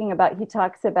he's talking about, he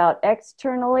talks about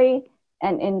externally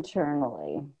and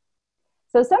internally.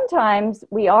 So sometimes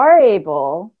we are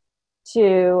able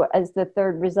to, as the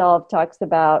third resolve talks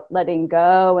about, letting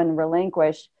go and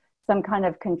relinquish some kind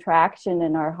of contraction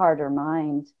in our heart or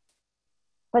mind.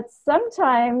 But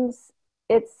sometimes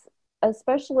it's,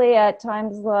 especially at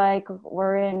times like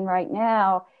we're in right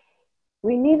now,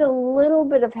 we need a little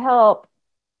bit of help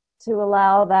to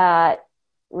allow that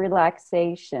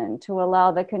relaxation, to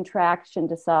allow the contraction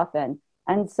to soften.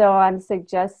 And so I'm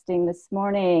suggesting this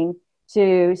morning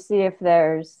to see if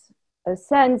there's a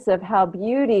sense of how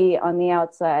beauty on the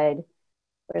outside,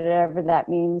 whatever that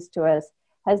means to us,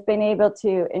 has been able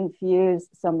to infuse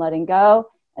some letting go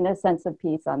and a sense of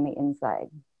peace on the inside.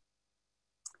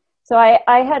 So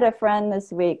I had a friend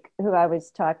this week who I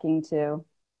was talking to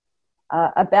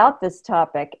about this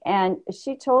topic, and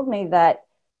she told me that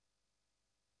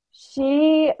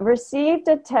she received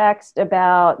a text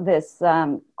about this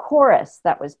chorus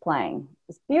that was playing,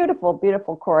 this beautiful,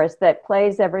 beautiful chorus that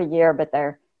plays every year, but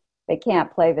they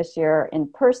can't play this year in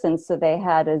person, so they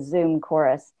had a Zoom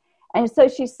chorus. And so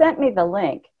she sent me the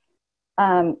link.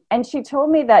 And she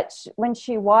told me that when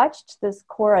she watched this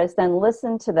chorus and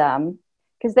listened to them,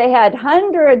 because they had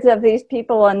hundreds of these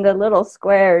people in the little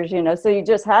squares, so you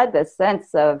just had this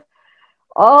sense of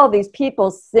all these people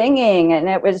singing, and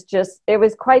it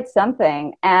was quite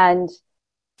something. And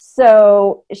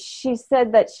so she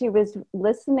said that she was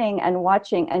listening and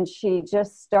watching, and she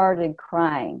just started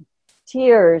crying.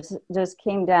 Tears just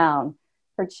came down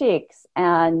her cheeks,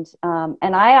 and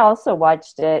I also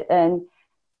watched it, and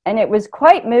it was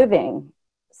quite moving.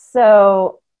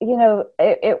 So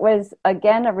it was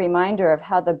again a reminder of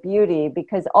how the beauty,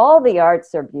 because all the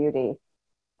arts are beauty,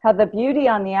 how the beauty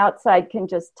on the outside can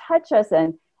just touch us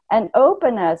and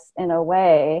open us in a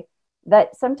way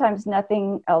that sometimes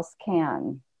nothing else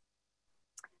can.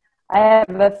 I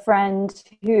have a friend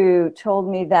who told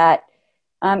me that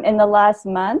in the last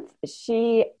month,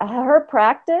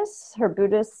 her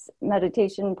Buddhist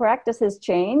meditation practice has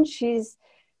changed. She's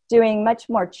doing much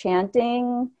more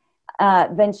chanting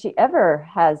than she ever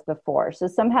has before. So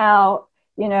somehow,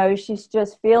 she's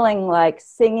just feeling like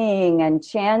singing and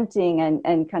chanting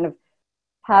and kind of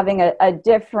having a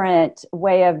different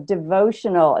way of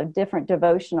different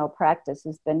devotional practice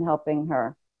has been helping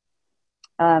her.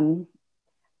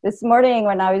 This morning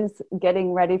when I was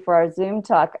getting ready for our Zoom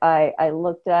talk, I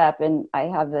looked up, and I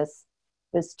have this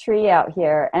tree out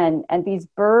here, and these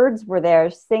birds were there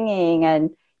singing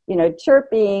and,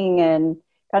 chirping and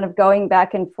kind of going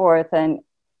back and forth. And,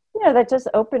 that just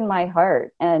opened my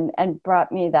heart and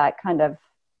brought me that kind of,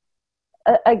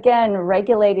 again,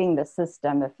 regulating the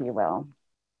system, if you will.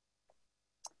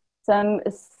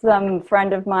 Some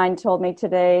friend of mine told me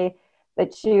today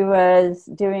that she was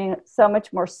doing so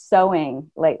much more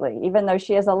sewing lately. Even though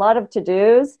she has a lot of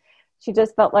to-dos, she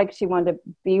just felt like she wanted to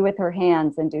be with her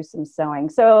hands and do some sewing.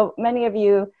 So many of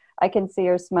you, I can see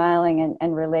her smiling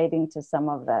and relating to some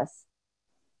of this.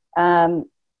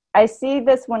 I see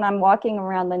this when I'm walking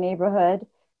around the neighborhood.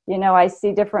 I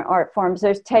see different art forms.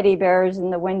 There's teddy bears in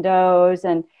the windows,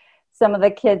 and some of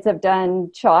the kids have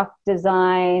done chalk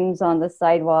designs on the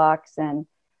sidewalks. And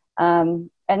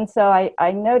so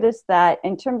I noticed that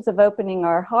in terms of opening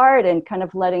our heart and kind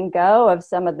of letting go of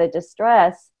some of the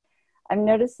distress, I'm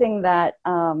noticing that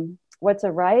what's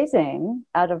arising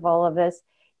out of all of this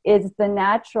is the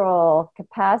natural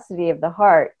capacity of the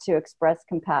heart to express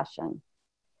compassion.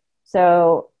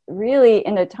 So really,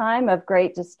 in a time of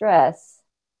great distress,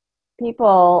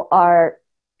 people are,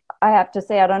 I have to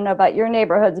say, I don't know about your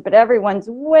neighborhoods, but everyone's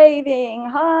waving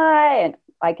hi. And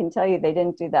I can tell you they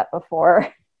didn't do that before.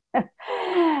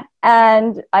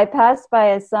 And I passed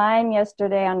by a sign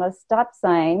yesterday on a stop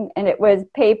sign, and it was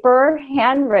paper,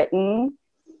 handwritten,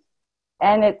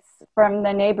 and it's from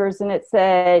the neighbors, and it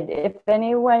said, if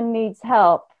anyone needs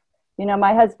help, you know,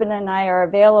 my husband and I are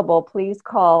available, please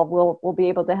call. We'll be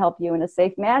able to help you in a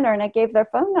safe manner. And I gave their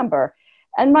phone number,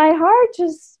 and my heart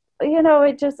just, you know,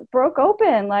 it just broke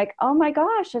open, like, oh my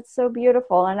gosh, it's so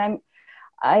beautiful. And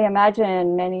I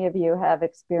imagine many of you have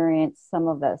experienced some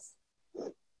of this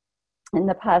in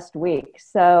the past week.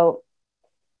 So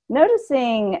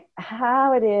noticing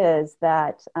how it is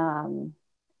that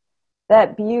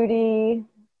that beauty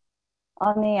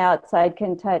on the outside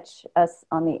can touch us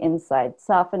on the inside,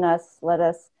 soften us,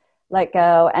 let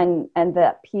go, and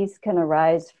that peace can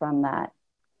arise from that.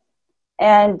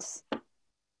 And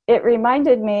it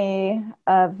reminded me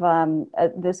of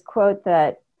this quote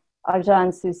that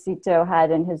Ajahn Susito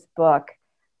had in his book.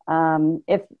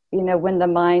 If, you know, when the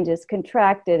mind is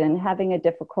contracted and having a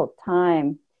difficult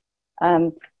time,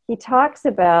 he talks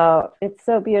about, it's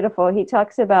so beautiful, he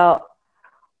talks about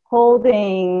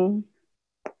holding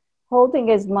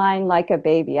his mind like a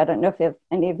baby. I don't know if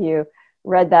any of you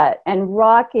read that. And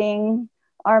rocking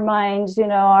our minds, you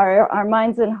know, our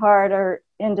minds and heart are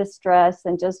in distress,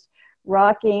 and just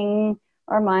rocking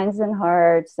our minds and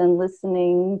hearts and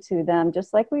listening to them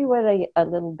just like we would a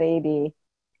little baby,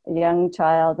 a young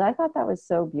child. I thought that was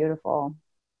so beautiful.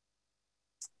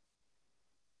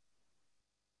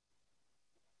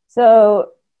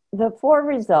 So the 4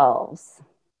 resolves,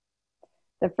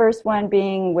 the first one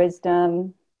being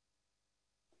wisdom,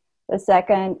 the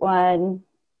second one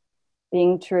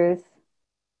being truth,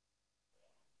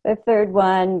 the third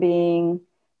one being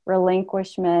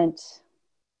relinquishment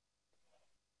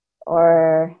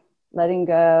or letting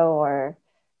go or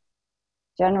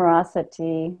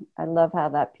generosity. I love how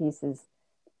that piece is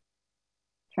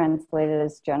translated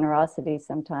as generosity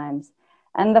sometimes.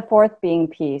 And the fourth being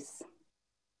peace.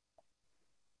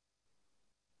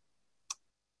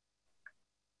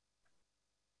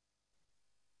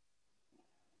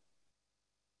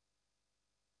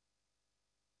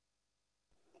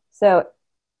 So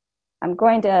I'm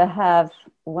going to have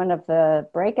one of the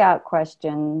breakout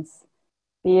questions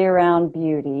be around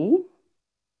beauty.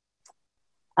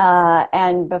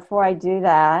 And before I do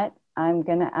that, I'm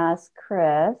going to ask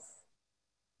Chris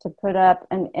to put up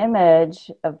an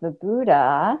image of the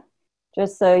Buddha,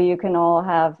 just so you can all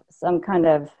have some kind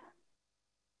of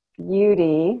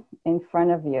beauty in front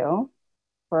of you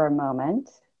for a moment.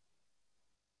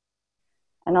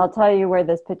 And I'll tell you where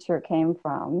this picture came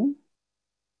from.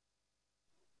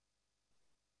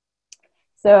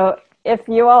 So if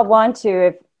you all want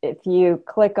to, if you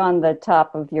click on the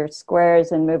top of your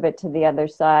squares and move it to the other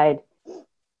side,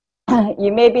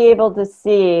 you may be able to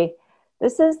see,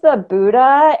 this is the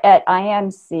Buddha at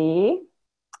IMC.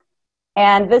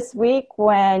 And this week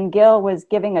when Gil was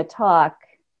giving a talk,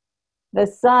 the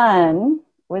sun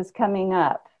was coming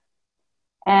up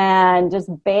and just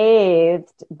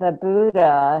bathed the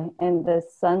Buddha in the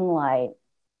sunlight.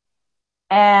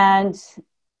 And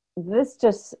this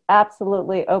just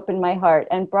absolutely opened my heart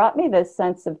and brought me this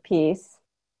sense of peace,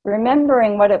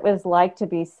 remembering what it was like to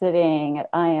be sitting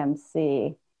at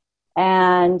IMC.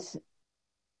 And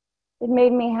it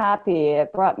made me happy.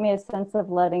 It brought me a sense of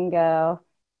letting go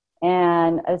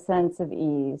and a sense of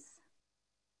ease.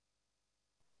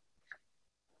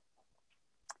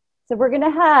 So we're going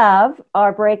to have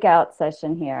our breakout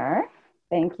session here.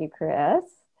 Thank you, Chris.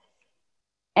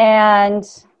 And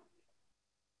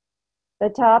the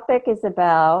topic is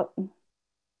about,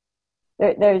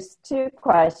 there's 2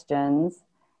 questions,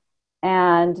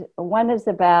 and one is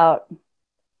about,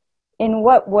 in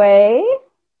what way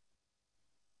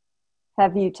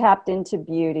have you tapped into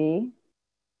beauty?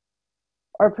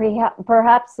 Or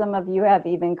perhaps some of you have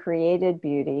even created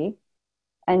beauty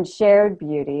and shared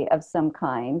beauty of some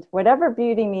kind. Whatever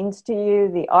beauty means to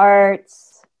you, the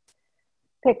arts,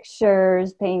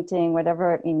 pictures, painting,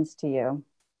 whatever it means to you.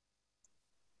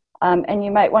 And you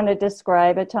might want to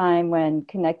describe a time when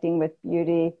connecting with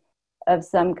beauty of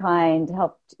some kind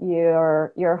helped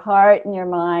your heart and your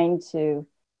mind to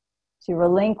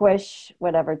relinquish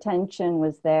whatever tension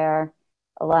was there,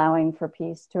 allowing for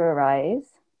peace to arise.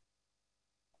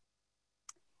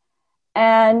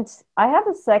 And I have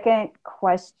a second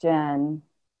question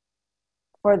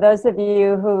for those of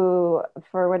you who,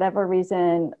 for whatever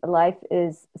reason, life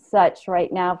is such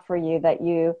right now for you that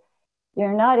you're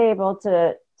not able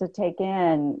to take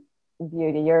in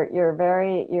beauty.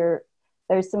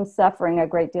 There's some suffering, a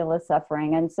great deal of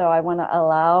suffering. And so I want to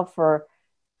allow for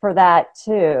that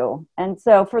too. And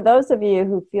so for those of you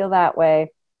who feel that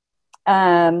way,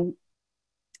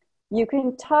 you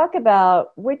can talk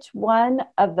about which one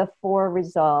of the 4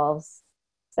 resolves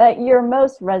that you're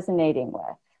most resonating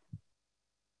with.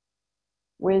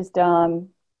 Wisdom,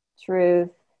 truth,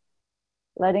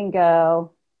 letting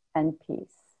go, and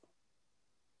peace.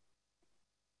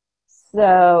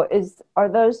 So are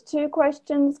those two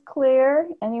questions clear?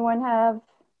 Anyone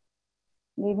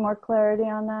need more clarity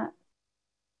on that?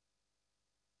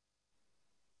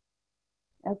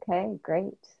 Okay,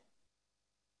 great.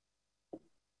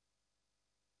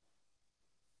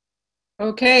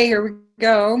 Okay, here we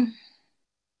go.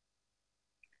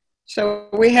 So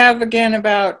we have again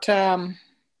about 12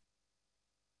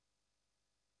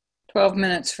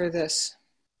 minutes for this.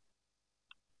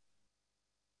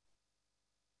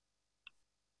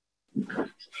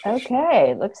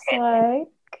 Okay, looks like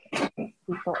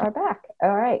people are back.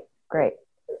 All right, great.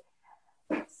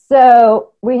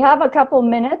 So we have a couple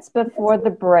minutes before the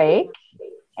break,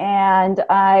 and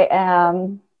I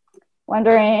am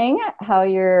wondering how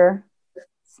your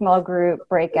small group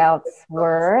breakouts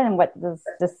were and what was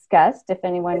discussed, if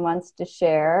anyone wants to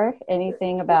share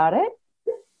anything about it.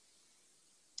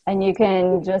 And you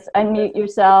can just unmute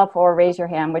yourself or raise your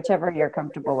hand, whichever you're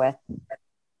comfortable with.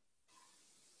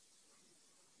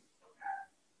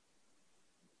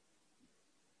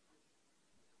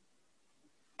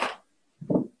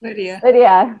 Lydia.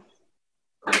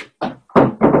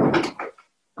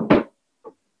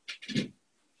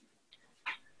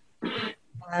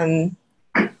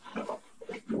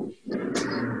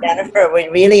 Jennifer, we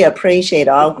really appreciate,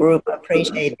 our group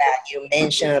appreciate that you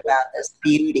mentioned about this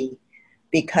beauty,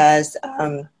 because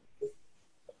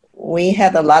we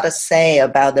have a lot to say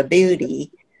about the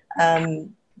beauty.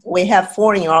 We have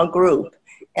 4 in our group,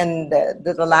 and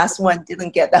the last one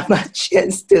didn't get that much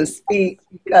chance to speak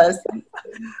because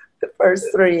the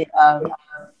first 3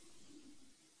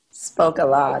 spoke a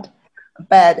lot.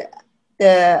 But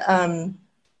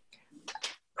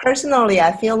personally,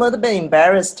 I feel a little bit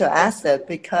embarrassed to ask it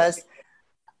because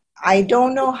I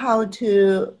don't know how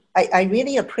to. I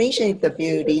really appreciate the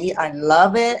beauty. I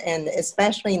love it, and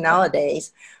especially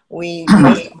nowadays, we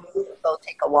go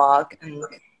take a walk.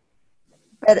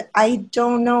 But I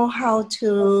don't know how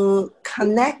to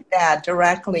connect that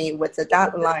directly with the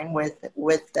dotted line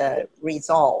with the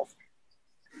resolve.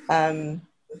 And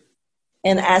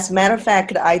as a matter of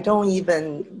fact, I don't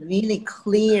even really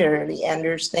clearly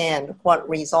understand what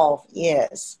resolve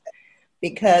is.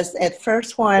 Because at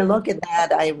first when I look at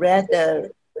that, I read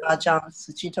John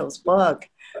Suchito's book,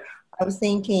 I was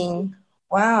thinking,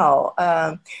 wow,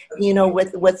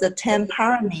 with the 10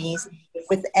 paramis,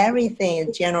 with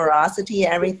everything, generosity,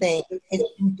 everything,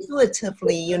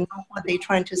 intuitively, you know what they're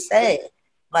trying to say,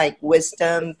 like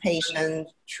wisdom, patience,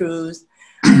 truth.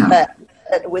 But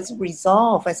with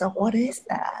resolve, I said, what is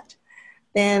that?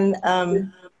 Then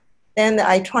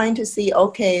I trying to see,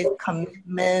 okay,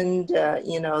 commitment,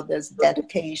 there's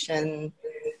dedication,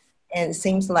 and it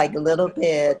seems like a little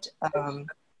bit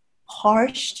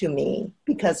harsh to me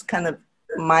because kind of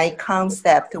my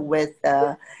concept with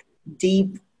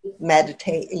deep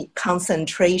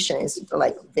concentration is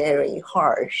like very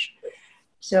harsh.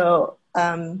 So,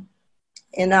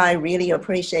 and I really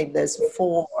appreciate this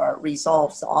 4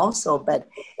 resolves also, but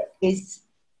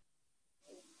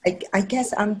I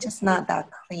guess I'm just not that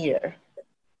clear.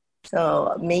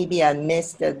 So maybe I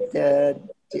missed the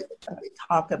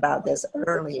talk about this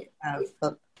earlier,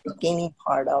 the beginning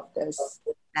part of this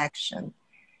action.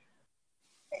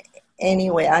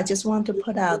 Anyway, I just want to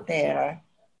put out there.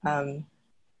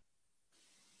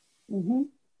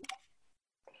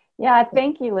 Yeah,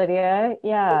 thank you, Lydia.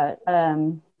 Yeah,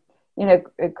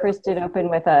 Chris did open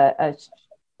with a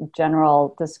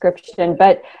general description,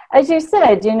 but as you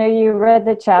said, you read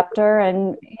the chapter,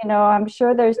 and I'm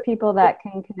sure there's people that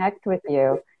can connect with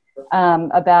you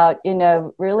about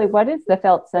really what is the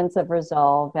felt sense of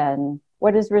resolve, and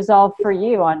what is resolve for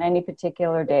you on any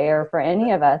particular day, or for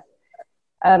any of us.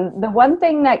 The one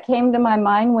thing that came to my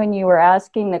mind when you were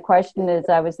asking the question is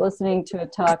I was listening to a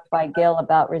talk by Gil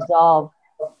about resolve,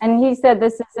 and he said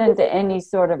this isn't any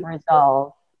sort of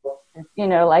resolve.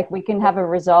 Like we can have a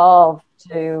resolve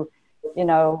to,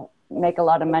 make a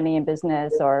lot of money in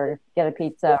business or get a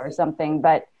pizza or something,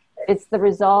 but it's the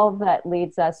resolve that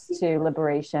leads us to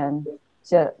liberation,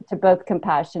 to both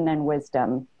compassion and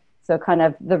wisdom. So kind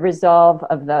of the resolve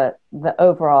of the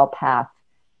overall path,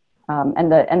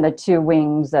 and the 2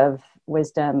 wings of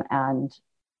wisdom and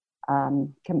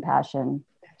compassion.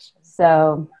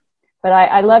 So, but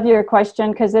I love your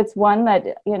question because it's one that,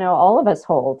 all of us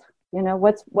hold.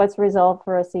 What's resolved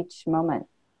for us each moment.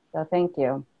 So thank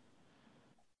you.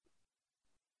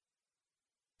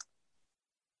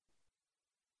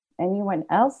 Anyone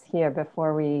else here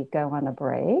before we go on a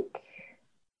break?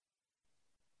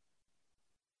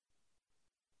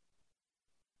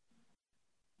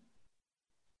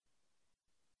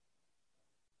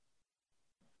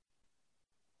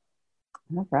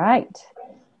 All right.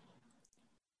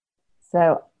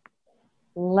 So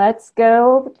let's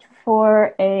go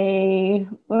for a,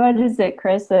 what is it,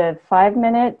 Chris? A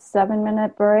 5-minute,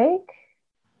 7-minute break?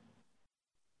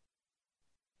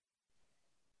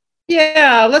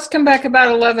 Yeah, let's come back about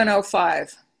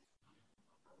 11:05.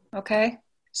 Okay,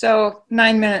 so a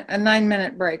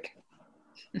 9-minute break.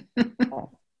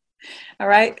 All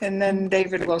right, and then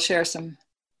David will share some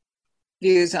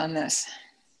views on this,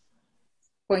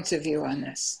 points of view on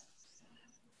this.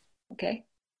 Okay,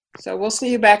 so we'll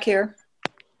see you back here.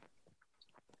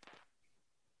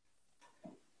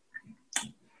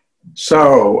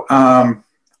 So I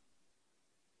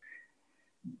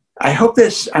hope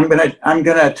this. I'm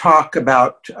gonna talk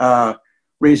about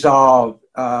resolve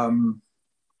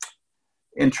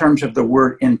in terms of the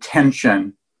word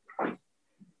intention,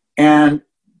 and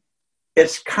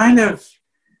it's kind of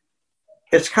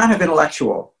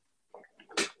intellectual.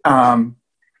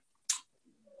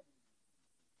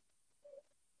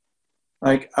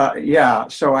 Yeah.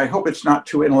 So I hope it's not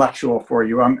too intellectual for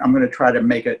you. I'm going to try to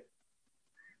make it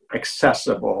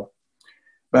accessible,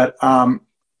 but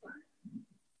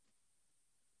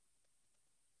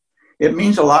it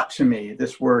means a lot to me.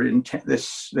 This word,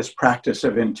 this practice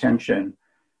of intention.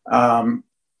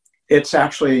 It's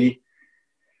actually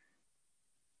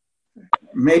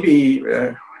maybe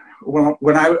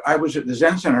when I was at the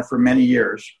Zen Center for many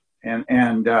years, and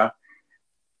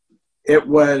it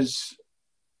was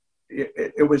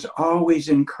always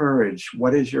encouraged.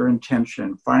 What is your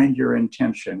intention? Find your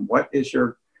intention. What is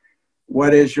your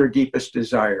deepest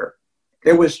desire?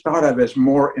 It was thought of as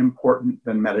more important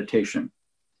than meditation,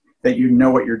 that you know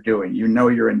what you're doing, you know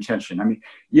your intention. I mean,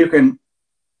 you can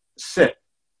sit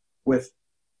with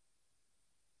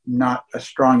not a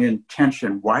strong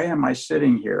intention. Why am I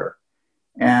sitting here?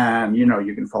 And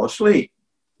you can fall asleep.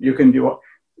 You can do.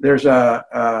 There's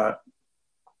a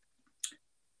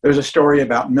story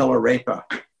about Milarepa.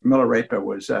 Milarepa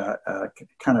was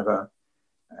kind of a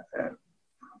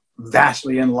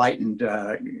vastly enlightened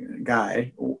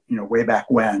guy, way back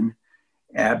when.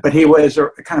 But he was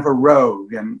kind of a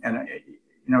rogue, and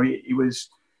he was,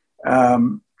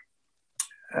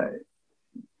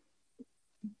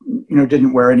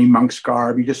 didn't wear any monk's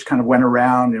garb. He just kind of went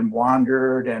around and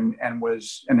wandered, and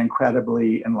was an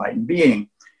incredibly enlightened being.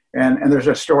 And there's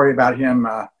a story about him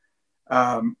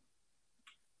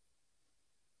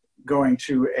going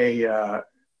to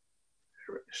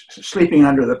sleeping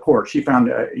under the porch. He found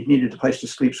he needed a place to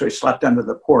sleep, so he slept under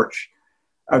the porch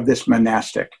of this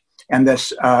monastic. And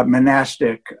this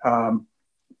monastic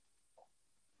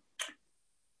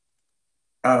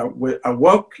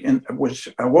awoke in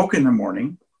the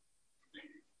morning,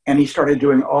 and he started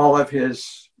doing all of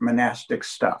his monastic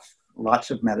stuff, lots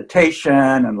of meditation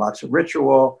and lots of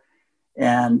ritual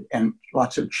and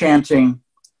lots of chanting.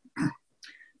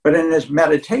 But in his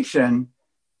meditation,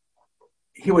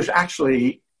 he was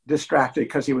actually distracted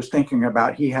because he was thinking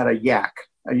about, he had a yak.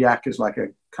 A yak is like a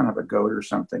kind of a goat or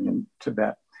something in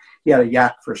Tibet. He had a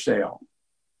yak for sale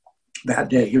that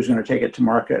day. He was going to take it to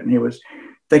market, and he was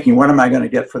thinking, what am I going to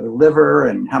get for the liver,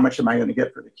 and how much am I going to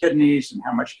get for the kidneys, and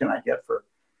how much can I get for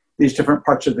these different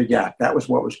parts of the yak? That was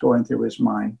what was going through his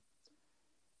mind.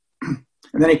 And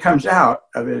then he comes out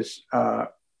of his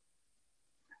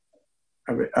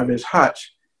hut,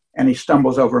 and he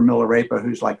stumbles over Milarepa,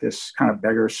 who's like this kind of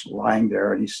beggar lying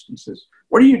there, and he says,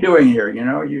 "What are you doing here?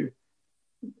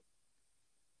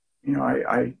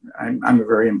 I'm a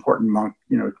very important monk,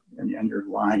 and you're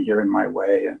lying here in my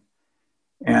way."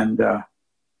 And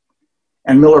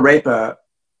Milarepa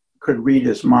could read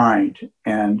his mind,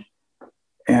 and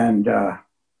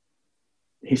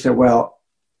he said, "Well,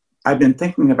 I've been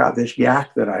thinking about this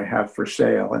yak that I have for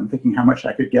sale, and thinking how much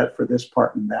I could get for this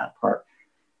part and that part."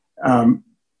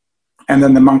 And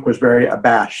then the monk was very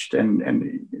abashed and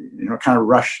kind of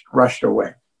rushed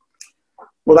away.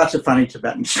 Well, that's a funny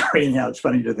Tibetan story, and it's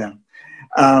funny to them.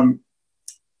 But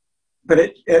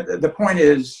the point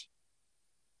is,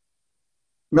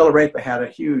 Milarepa had a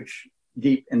huge,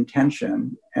 deep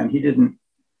intention, and he didn't,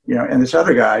 and this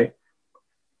other guy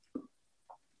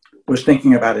was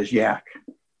thinking about his yak.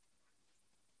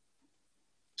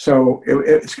 So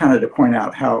it's kind of to point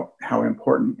out how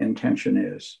important intention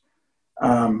is.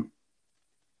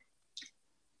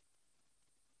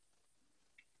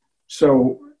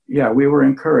 So yeah, we were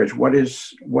encouraged. What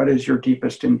is your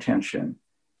deepest intention?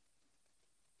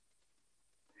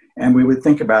 And we would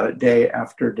think about it day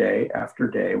after day after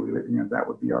day. We would, that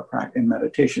would be our practice in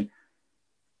meditation.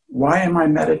 Why am I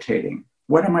meditating?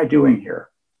 What am I doing here?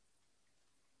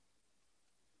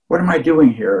 What am I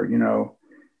doing here?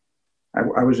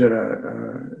 I was at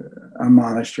a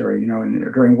monastery,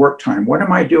 and during work time. What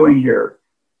am I doing here?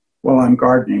 Well, I'm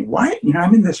gardening. Why?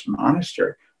 I'm in this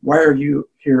monastery. Why are you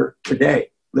here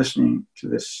today, listening to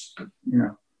this?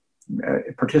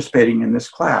 Participating in this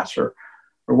class, or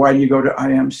why do you go to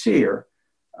IMC? Or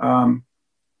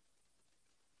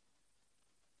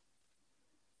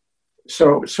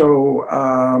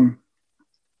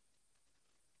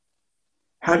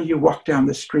how do you walk down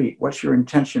the street? What's your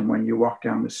intention when you walk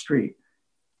down the street?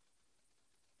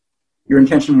 Your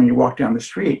intention when you walk down the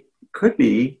street could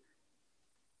be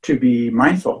to be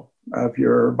mindful of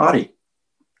your body.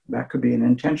 That could be an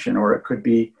intention, or it could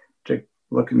be to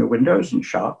look in the windows and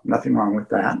shop. Nothing wrong with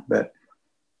that, but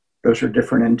those are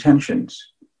different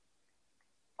intentions.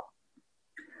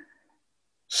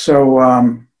 So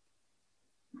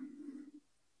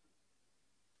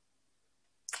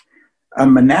a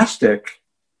monastic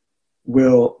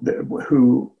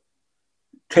who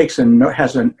thinks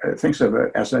of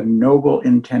it as a noble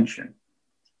intention.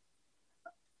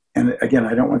 And again,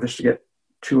 I don't want this to get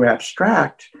too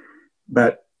abstract,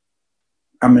 but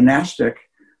a monastic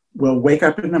will wake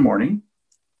up in the morning,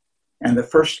 and the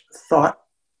first thought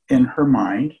in her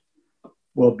mind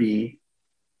will be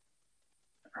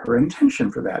her intention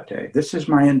for that day. This is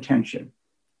my intention.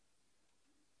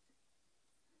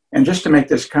 And just to make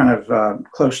this kind of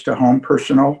close to home,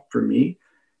 personal for me,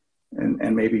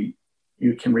 and maybe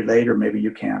you can relate or maybe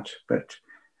you can't, but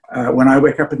when I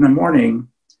wake up in the morning,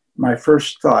 my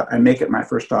first thought, I make it my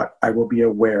first thought, I will be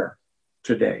aware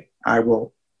today. I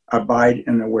will abide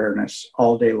in awareness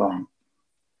all day long.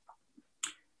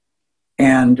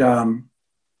 And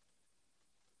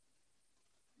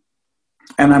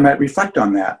I might reflect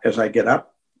on that as I get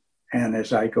up and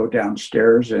as I go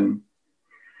downstairs and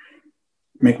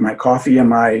make my coffee.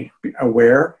 Am I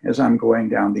aware as I'm going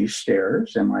down these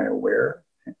stairs? Am I aware?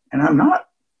 And I'm not.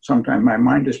 Sometimes my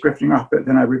mind is drifting off, but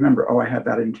then I remember, oh, I had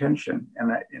that intention.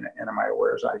 And am I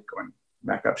aware as I'm going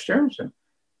back upstairs?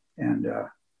 And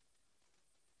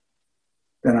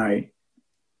then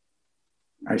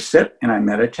I sit and I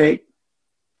meditate.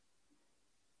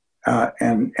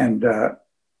 And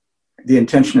the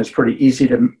intention is pretty easy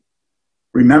to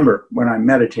remember when I'm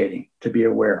meditating, to be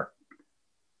aware.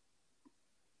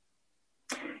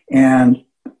 And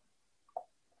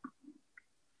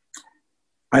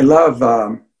I love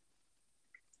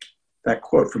that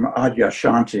quote from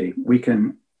Adyashanti: we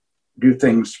can do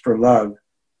things for love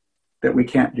that we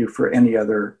can't do for any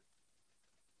other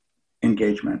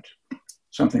engagement,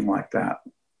 something like that.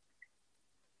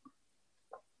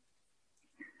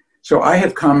 So I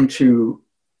have come to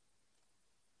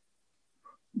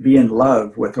be in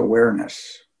love with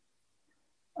awareness.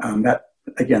 That,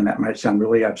 again, that might sound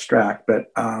really abstract,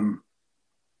 but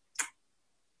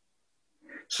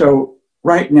so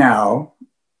right now,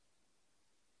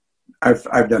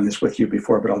 I've done this with you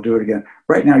before, but I'll do it again.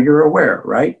 Right now, you're aware,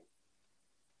 right?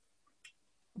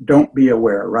 Don't be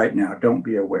aware right now. Don't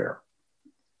be aware.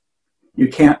 You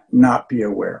can't not be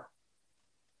aware.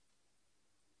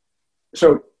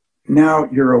 So now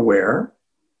you're aware,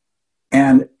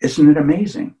 and isn't it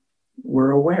amazing?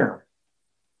 We're aware.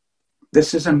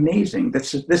 This is amazing.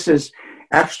 This is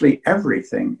actually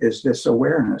everything, is this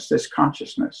awareness, this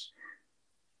consciousness.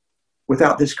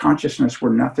 Without this consciousness,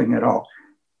 we're nothing at all.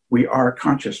 We are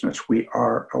consciousness. We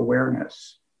are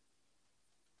awareness.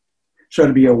 So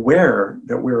to be aware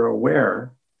that we're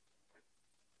aware,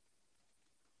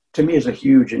 to me, is a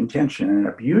huge intention and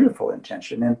a beautiful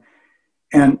intention.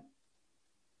 And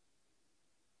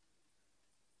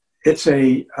it's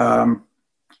a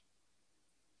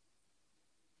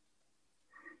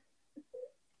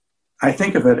I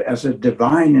think of it as a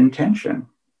divine intention,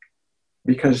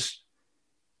 because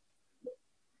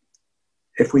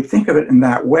if we think of it in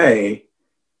that way,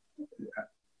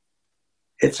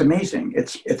 it's amazing.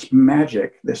 It's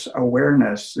magic. This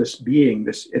awareness, this being,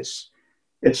 it's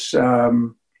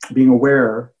being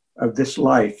aware of this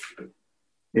life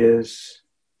is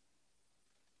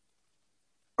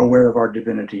aware of our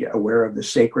divinity, aware of the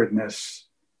sacredness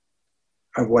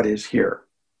of what is here.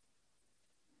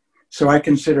 So I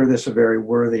consider this a very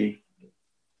worthy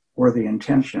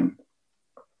intention.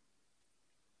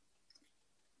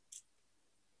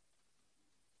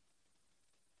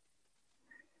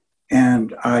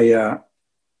 And I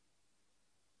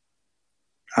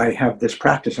have this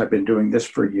practice. I've been doing this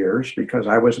for years because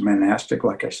I was a monastic,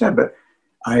 like I said, but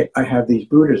I have these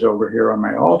Buddhas over here on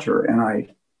my altar, and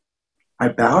I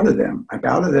bow to them. I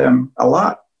bow to them a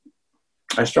lot.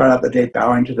 I start out the day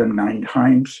bowing to them 9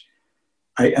 times.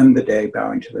 I end the day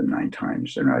bowing to them 9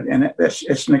 times. And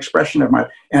it's an expression of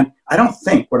and I don't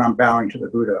think when I'm bowing to the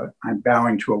Buddha, I'm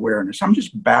bowing to awareness. I'm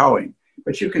just bowing.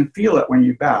 but you can feel it when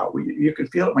you bow. You can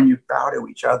feel it when you bow to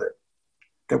each other,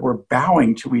 that we're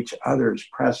bowing to each other's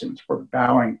presence. We're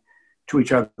bowing to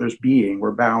each other's being.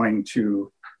 We're bowing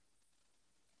to,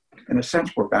 in a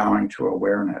sense, we're bowing to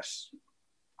awareness.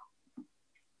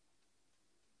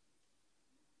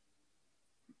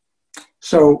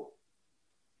 So,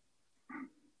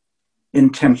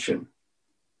 intention.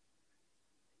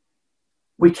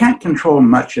 We can't control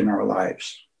much in our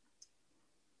lives,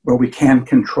 but we can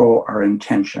control our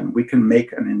intention. We can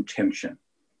make an intention.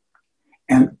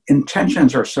 And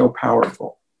intentions are so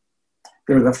powerful.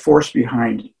 They're the force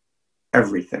behind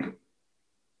everything.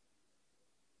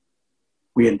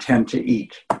 We intend to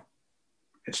eat.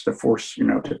 It's the force,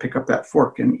 to pick up that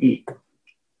fork and eat.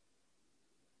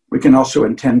 We can also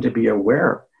intend to be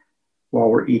aware while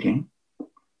we're eating.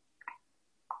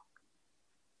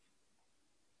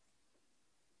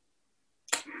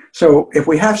 So if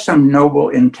we have some noble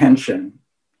intention,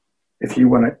 if you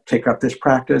want to take up this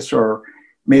practice, or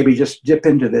maybe just dip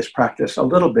into this practice a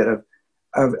little bit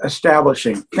of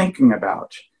establishing, thinking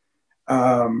about,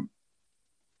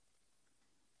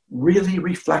 really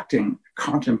reflecting,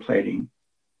 contemplating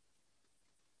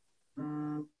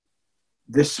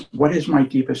this, what is my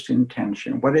deepest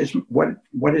intention? What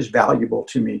is valuable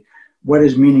to me? What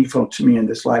is meaningful to me in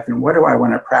this life? And what do I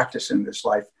want to practice in this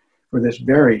life for this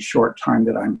very short time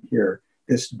that I'm here,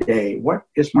 this day? What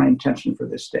is my intention for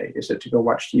this day? Is it to go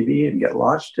watch TV and get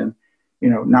lost and,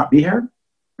 not be here?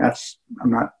 I'm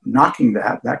not knocking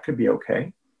that. That could be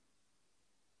okay.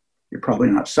 You're probably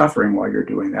not suffering while you're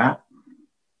doing that.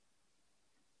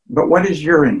 But what is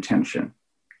your intention?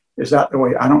 Is that the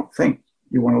way? I don't think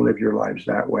you want to live your lives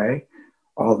that way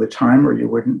all the time, or you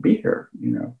wouldn't be here,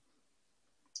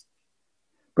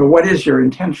 But what is your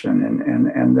intention?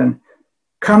 And then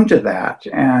come to that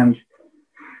and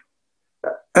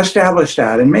establish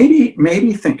that. And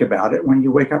maybe think about it when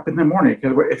you wake up in the morning.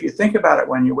 Because if you think about it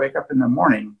when you wake up in the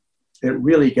morning, it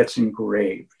really gets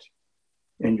engraved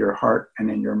in your heart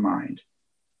and in your mind.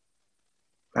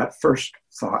 That first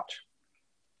thought.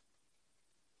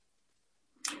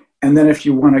 And then if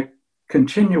you want to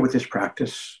continue with this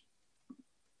practice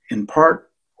in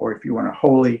part, or if you want to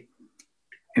wholly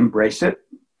embrace it,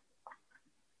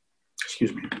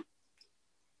 excuse me.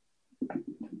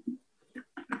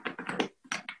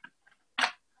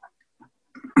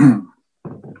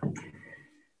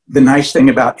 The nice thing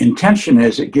about intention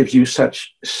is it gives you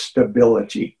such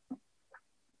stability.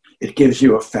 It gives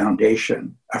you a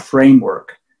foundation, a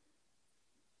framework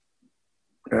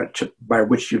by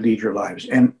which you lead your lives.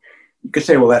 And you could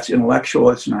say, well, that's intellectual,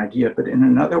 it's an idea, but in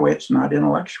another way, it's not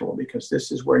intellectual, because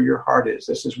this is where your heart is.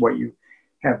 This is what you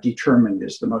have determined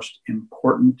is the most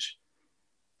important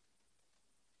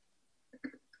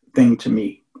thing to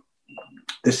me.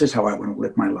 This is how I want to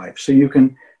live my life. So you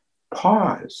can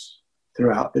pause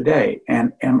throughout the day.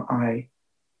 And am I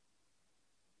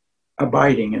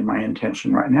abiding in my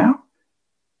intention right now?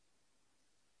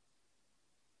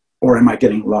 Or am I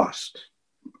getting lost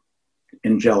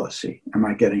in jealousy? Am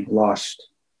I getting lost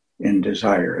in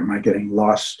desire? Am I getting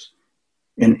lost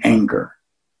in anger?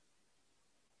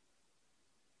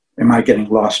 Am I getting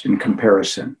lost in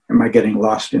comparison? Am I getting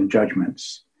lost in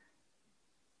judgments?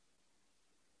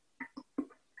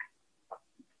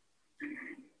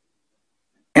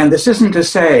 And this isn't to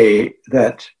say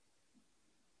that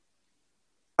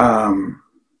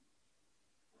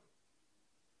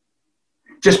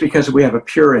just because we have a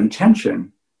pure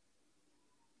intention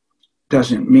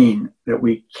doesn't mean that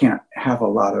we can't have a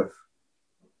lot of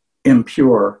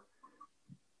impure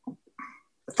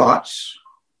thoughts.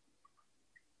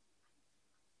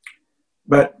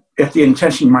 But if the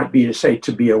intention might be to say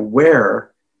to be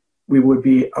aware, we would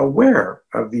be aware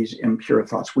of these impure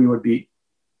thoughts. We would be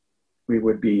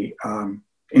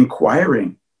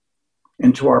inquiring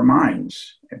into our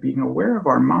minds and being aware of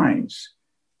our minds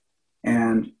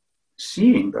and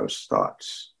seeing those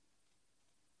thoughts.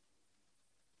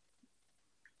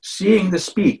 Seeing the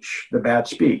speech, the bad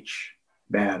speech,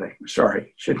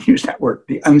 shouldn't use that word,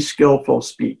 the unskillful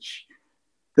speech,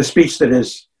 the speech that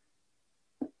is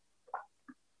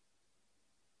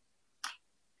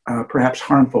perhaps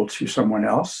harmful to someone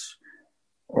else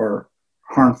or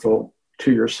harmful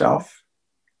to yourself,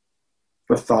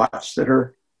 the thoughts that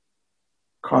are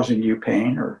causing you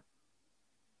pain, or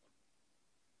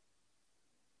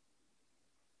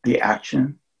the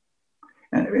action.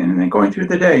 And then going through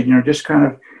the day, just kind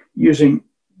of using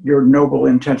your noble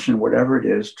intention, whatever it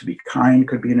is. To be kind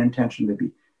could be an intention, to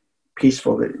be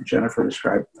peaceful, that Jennifer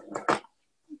described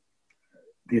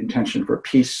the intention for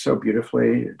peace so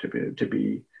beautifully,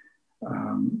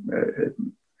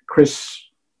 Chris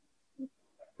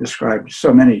described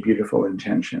so many beautiful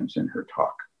intentions in her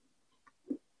talk.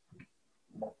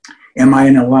 Am I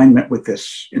in alignment with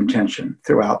this intention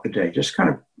throughout the day? Just kind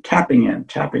of tapping in,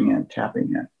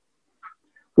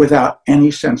 without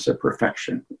any sense of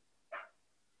perfection.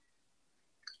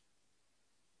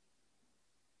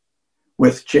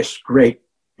 With just great,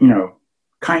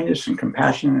 kindness and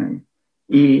compassion and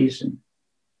ease. And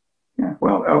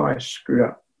I screwed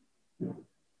up.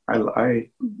 I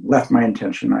left my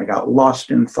intention. I got lost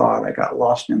in thought. I got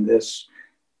lost in this.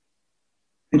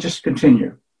 And just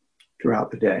continue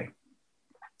throughout the day.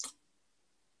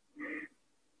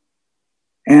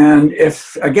 And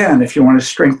if you want to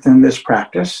strengthen this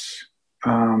practice,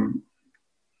 a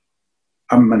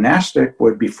monastic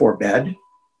would, before bed,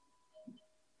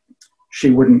 she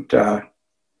wouldn't go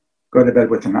to bed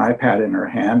with an iPad in her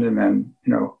hand and then,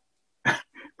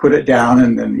 put it down,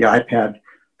 and then the iPad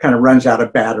kind of runs out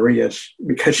of battery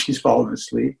because she's fallen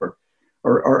asleep, or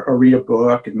read a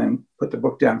book and then put the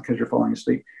book down because you're falling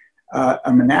asleep.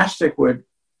 A monastic would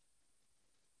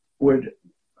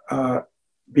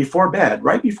before bed,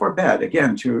 right before bed,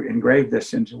 again, to engrave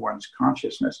this into one's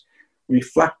consciousness,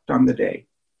 reflect on the day.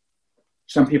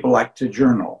 Some people like to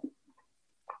journal.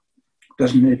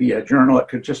 Doesn't need to be a journal. It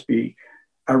could just be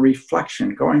a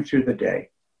reflection going through the day.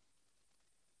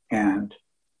 And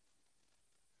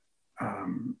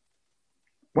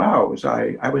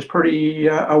I was pretty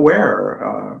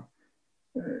aware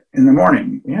in the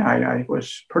morning. Yeah, I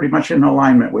was pretty much in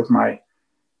alignment with my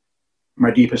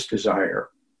deepest desire.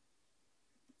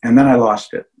 And then I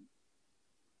lost it.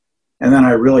 And then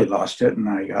I really lost it, and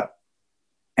I got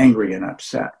angry and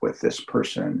upset with this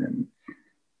person,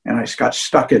 and I got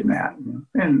stuck in that.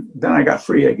 And then I got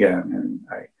free again, and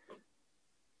I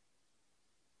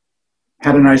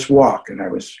had a nice walk, and I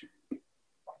was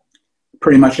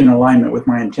pretty much in alignment with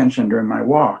my intention during my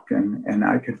walk, and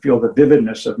I could feel the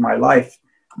vividness of my life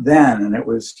then, and it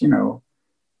was,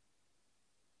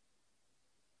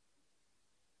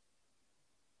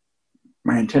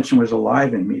 my intention was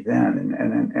alive in me then,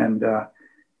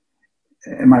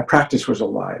 and my practice was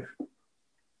alive.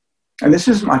 And this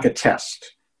isn't like a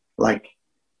test, like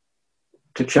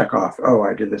to check off,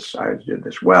 I did this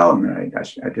well, and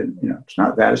I didn't, it's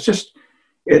not that. It's just,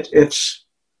 it's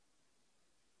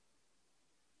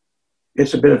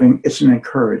an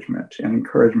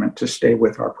encouragement to stay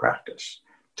with our practice,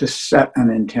 to set an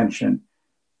intention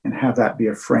and have that be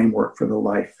a framework for the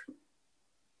life,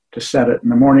 to set it in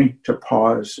the morning, to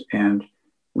pause and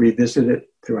revisit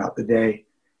it throughout the day,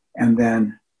 and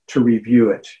then to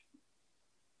review it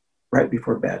right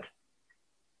before bed.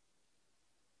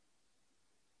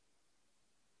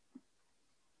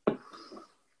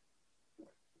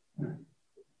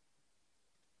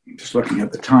 Just looking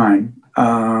at the time.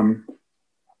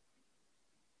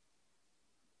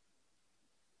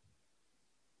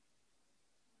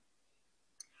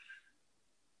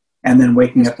 And then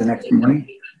waking up the next morning.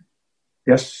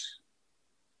 Yes?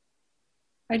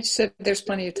 I just said there's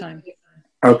plenty of time.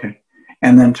 Okay.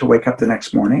 And then to wake up the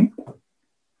next morning.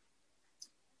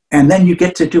 And then you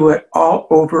get to do it all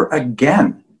over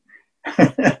again.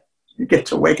 You get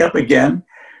to wake up again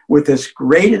with this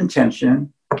great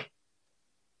intention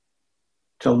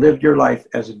to live your life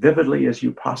as vividly as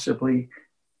you possibly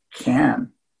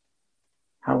can.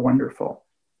 How wonderful.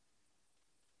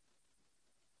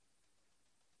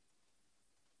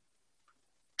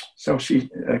 So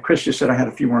Chris just said I had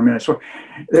a few more minutes. So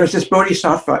there's this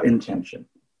bodhisattva intention.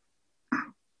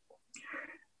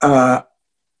 A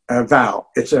vow.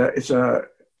 It's a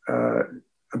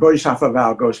bodhisattva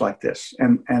vow goes like this,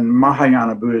 and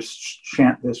Mahayana Buddhists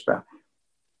chant this vow.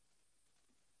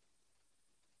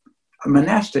 A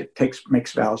monastic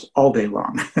makes vows all day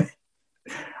long,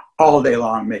 all day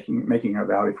long, making a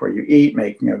vow before you eat,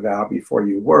 making a vow before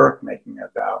you work, making a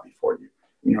vow before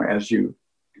you as you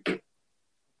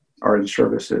are in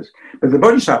services. But the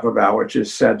bodhisattva vow, which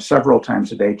is said several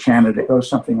times a day, chanted, it goes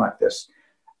something like this.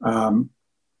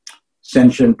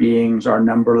 Sentient beings are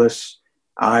numberless.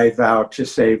 I vow to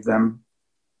save them.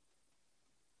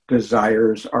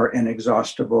 Desires are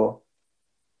inexhaustible.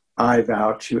 I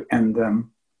vow to end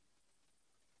them.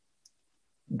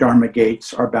 Dharma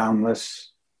gates are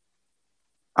boundless.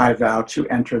 I vow to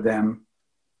enter them.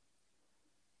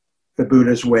 The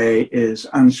Buddha's way is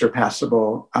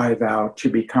unsurpassable. I vow to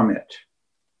become it.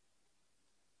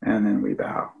 And then we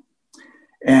vow.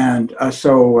 And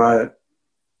so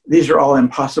these are all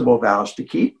impossible vows to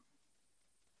keep.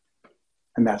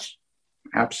 And that's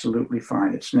absolutely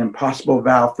fine. It's an impossible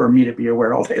vow for me to be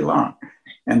aware all day long.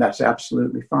 And that's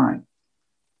absolutely fine.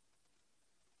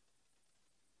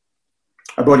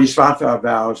 A bodhisattva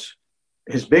vows,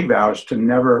 his big vow is to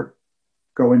never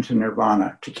go into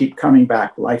nirvana, to keep coming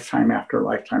back lifetime after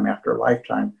lifetime after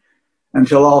lifetime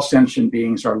until all sentient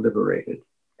beings are liberated.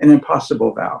 An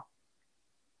impossible vow.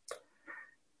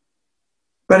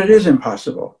 But it is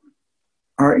impossible.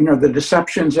 The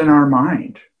deceptions in our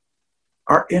mind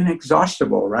are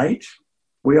inexhaustible, right?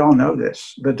 We all know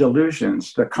this. The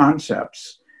delusions, the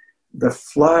concepts, the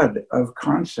flood of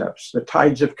concepts, the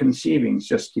tides of conceivings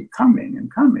just keep coming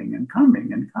and coming and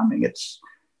coming and coming. It's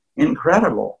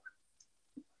incredible.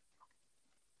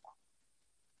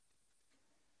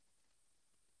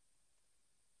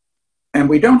 And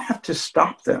we don't have to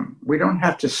stop them. We don't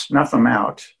have to snuff them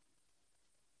out.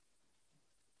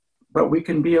 But we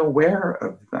can be aware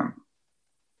of them.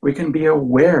 We can be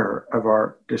aware of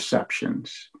our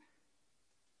deceptions.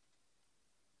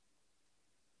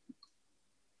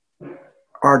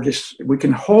 We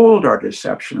can hold our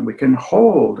deception. We can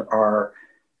hold our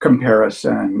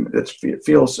comparison. This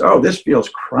feels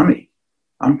crummy.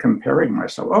 I'm comparing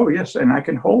myself. Oh, yes, and I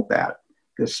can hold that,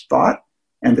 this thought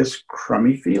and this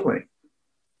crummy feeling.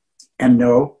 And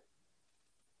know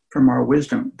from our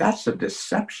wisdom, that's a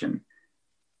deception.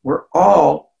 We're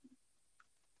all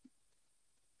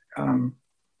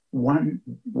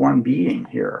one being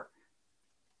here.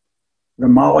 The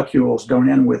molecules don't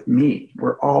end with me.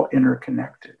 We're all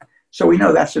interconnected. So we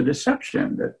know that's a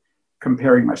deception, that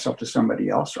comparing myself to somebody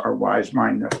else, our wise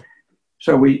mind.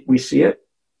 So we see it.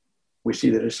 We see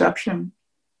the deception,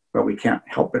 but we can't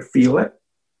help but feel it.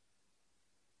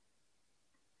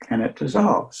 And it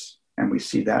dissolves. And we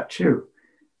see that too.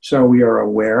 So we are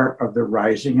aware of the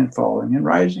rising and falling and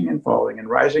rising and falling and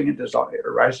rising and dissolving,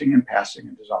 or rising and passing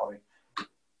and dissolving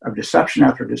of deception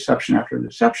after deception after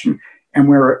deception. And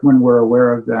when we're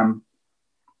aware of them,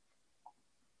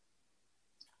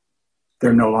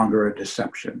 they're no longer a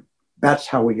deception. That's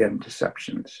how we get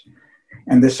deceptions.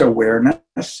 And this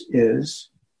awareness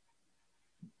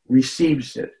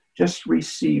receives it, just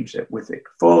receives it with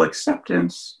full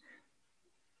acceptance,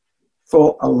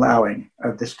 full allowing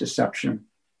of this deception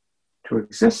to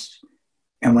exist.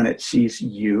 And when it sees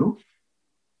you,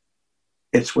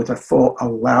 it's with a full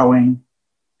allowing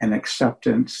and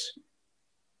acceptance.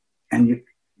 And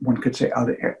one could say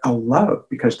a love,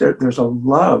 because there's a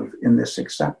love in this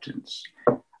acceptance,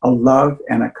 a love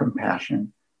and a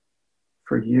compassion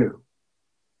for you.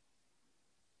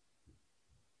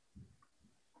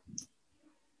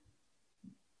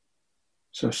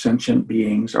 So sentient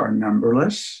beings are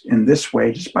numberless in this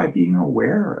way, just by being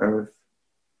aware of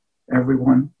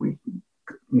everyone we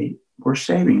meet. We're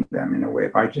saving them in a way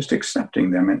by just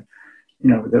accepting them, and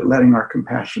that letting our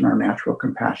compassion, our natural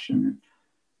compassion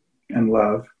and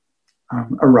love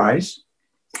arise.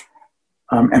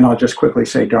 And I'll just quickly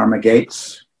say Dharma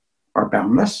gates are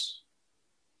boundless.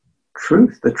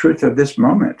 The truth of this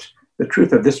moment, the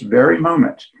truth of this very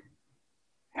moment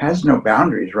has no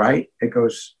boundaries, right? It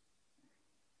goes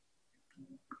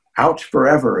out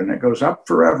forever, and it goes up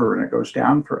forever, and it goes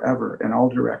down forever in all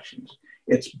directions.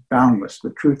 It's boundless, the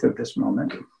truth of this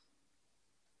moment.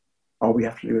 All we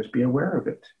have to do is be aware of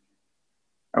it,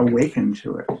 awaken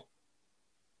to it.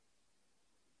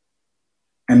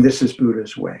 And this is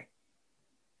Buddha's way.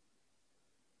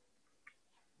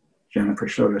 Jennifer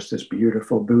showed us this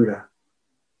beautiful Buddha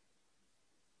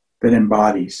that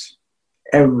embodies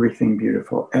everything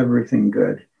beautiful, everything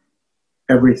good,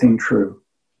 everything true,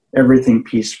 everything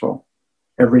peaceful,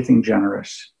 everything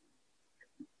generous.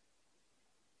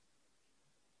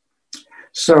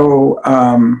 So,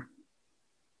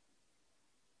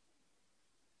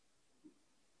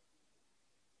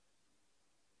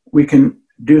 we can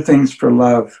do things for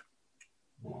love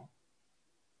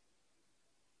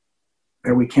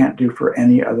that we can't do for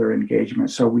any other engagement.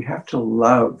 So we have to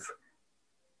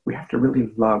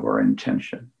really love our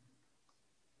intention.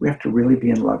 We have to really be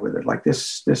in love with it. Like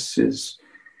this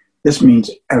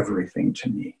means everything to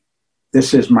me.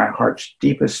 This is my heart's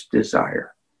deepest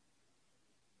desire.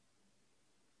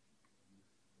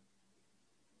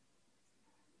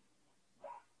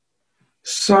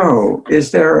 So,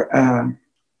 is there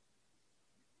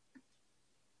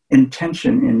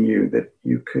intention in you that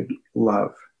you could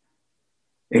love?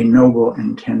 A noble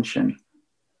intention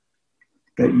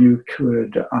that you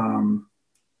could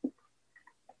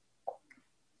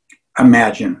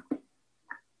imagine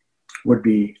would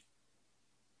be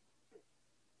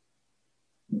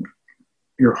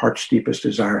your heart's deepest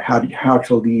desire, how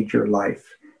to lead your life.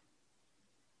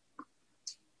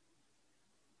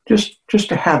 Just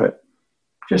to have it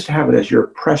as your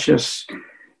precious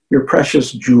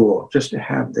jewel, just to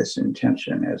have this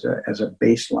intention as a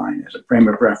baseline, as a frame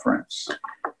of reference,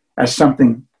 as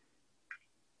something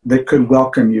that could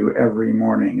welcome you every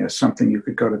morning, as something you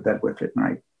could go to bed with at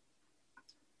night.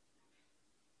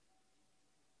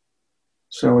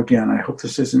 So again, I hope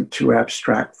this isn't too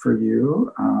abstract for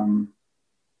you, and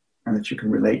that you can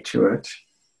relate to it.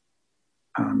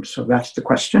 So that's the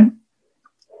question.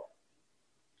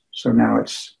 So now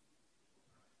it's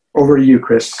over to you,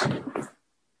 Chris,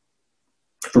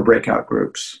 for breakout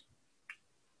groups.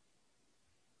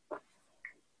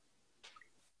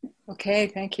 Okay,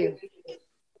 thank you.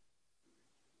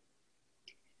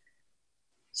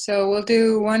 So we'll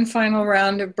do one final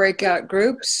round of breakout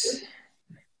groups.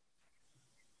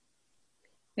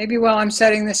 Maybe while I'm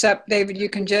setting this up, David, you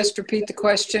can just repeat the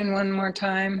question one more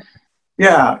time.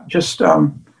 Yeah, just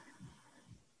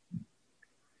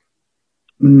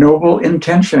noble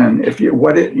intention. If you,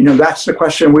 that's the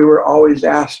question we were always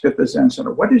asked at the Zen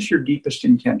Center. What is your deepest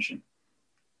intention?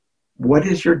 What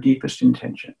is your deepest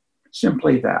intention?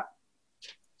 Simply that.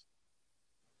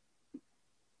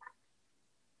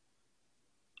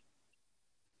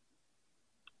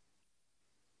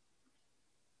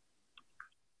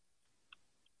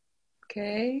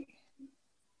 Okay.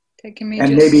 Taking me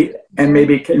And just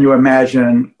maybe can you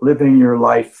imagine living your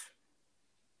life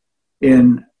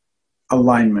in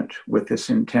alignment with this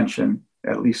intention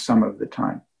at least some of the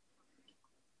time?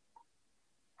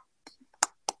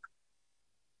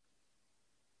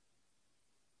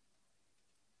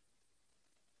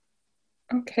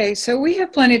 Okay, so we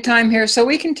have plenty of time here, so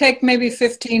we can take maybe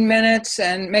 15 minutes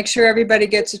and make sure everybody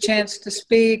gets a chance to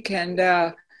speak, and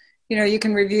you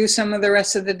can review some of the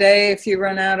rest of the day if you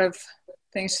run out of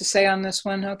things to say on this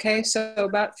one. Okay, so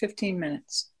about 15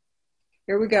 minutes.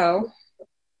 Here we go.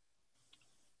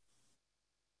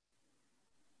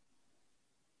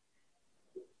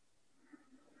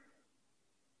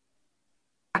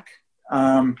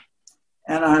 And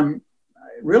I'm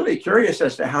really curious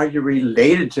as to how you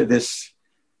related to this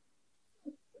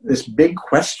big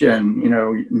question,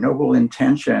 noble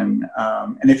intention,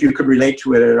 and if you could relate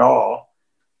to it at all.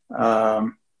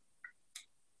 So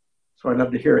I'd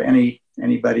love to hear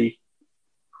anybody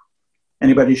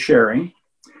sharing.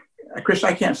 Chris,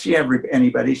 I can't see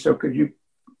anybody, so could you?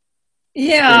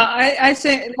 Yeah, I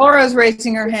think Laura's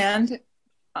raising her hand.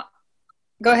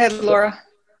 Go ahead, Laura.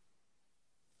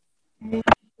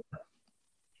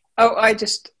 Oh, I'm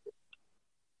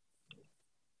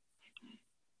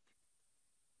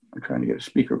trying to get a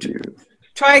speaker view.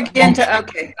 Try again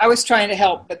okay. I was trying to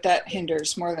help, but that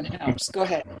hinders more than helps. Go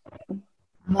ahead. I'm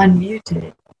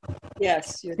unmuted.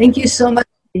 Yes. Thank you so much,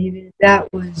 David.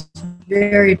 That was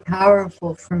very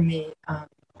powerful for me.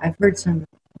 I've heard some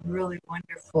really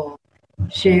wonderful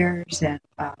shares, and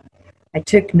I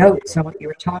took notes on what you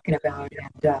were talking about,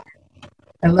 and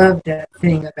I love that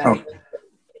thing about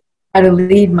how to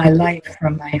lead my life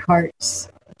from my heart's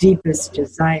deepest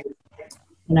desire.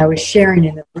 And I was sharing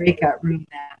in the breakout room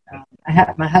that I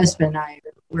have my husband and I,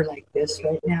 we're like this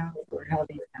right now. We're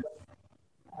having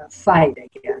a fight, I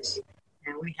guess.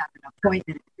 And we have an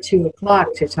appointment at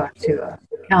 2:00 to talk to a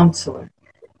counselor.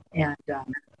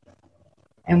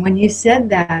 And when you said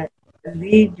that,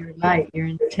 lead your light, your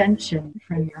intention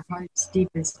from your heart's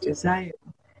deepest desire.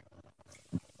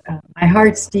 My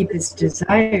heart's deepest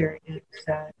desire is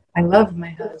that I love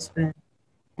my husband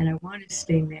and I want to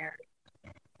stay married.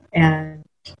 And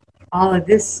all of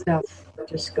this stuff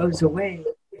just goes away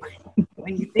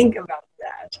when you think about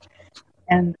that.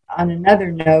 And on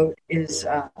another note is,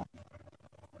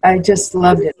 I just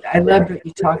loved it. I loved what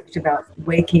you talked about,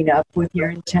 waking up with your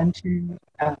intention,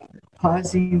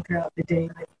 pausing throughout the day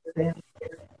with it.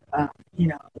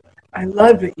 I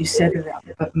loved what you said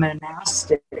about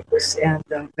monastics and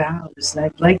the vows. And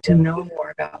I'd like to know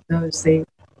more about those.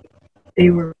 They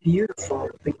were beautiful.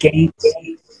 The gates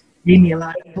gave me a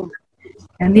lot of hope.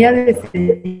 And the other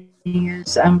thing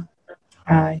is,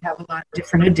 I have a lot of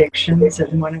different addictions,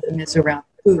 and one of them is around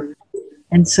food.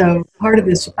 And so part of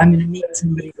this, I'm going to need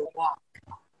somebody to walk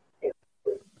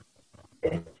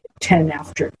at 10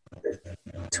 after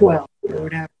 12 or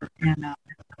whatever. And I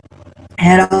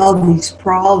had all these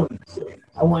problems.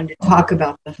 I wanted to talk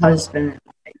about the husband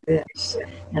like this,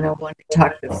 and I wanted to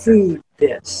talk the food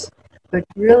this. But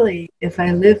really, if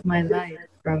I live my life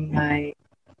from my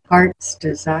heart's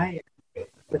desire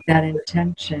with that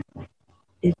intention,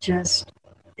 it just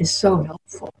is so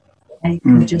helpful. And you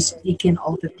can just take in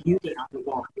all the beauty on the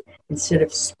walk instead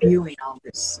of spewing all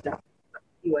this stuff.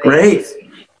 Anyway, great.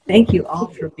 Thank you all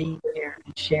for being here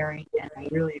and sharing, and I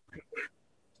really appreciate it.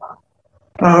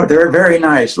 Oh, they're very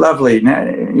nice, lovely.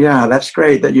 Yeah, that's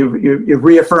great that you've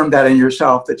reaffirmed that in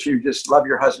yourself, that you just love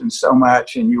your husband so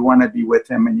much and you want to be with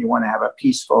him and you want to have a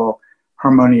peaceful,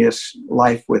 harmonious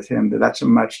life with him. That's a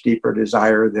much deeper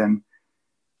desire than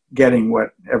getting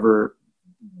whatever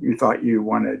you thought you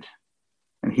wanted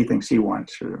and he thinks he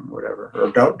wants or whatever,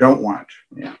 or don't want.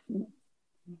 Yeah.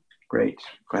 Great.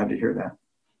 Glad to hear that.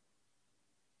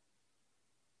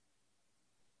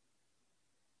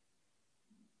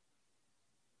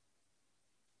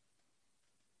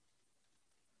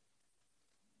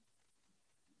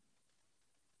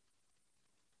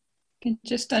 You can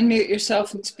just unmute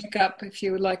yourself and speak up if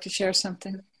you would like to share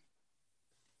something.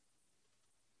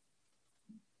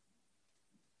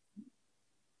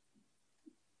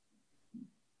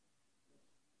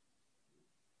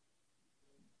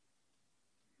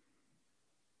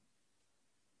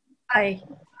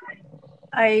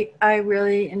 I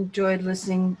really enjoyed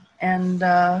listening, and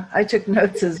I took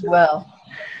notes as well.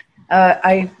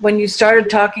 When you started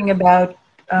talking about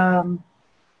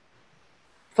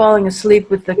falling asleep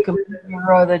with the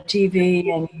computer or the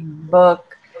TV and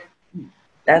book,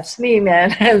 that's me,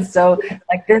 man. And so,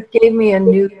 like, this gave me a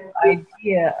new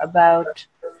idea about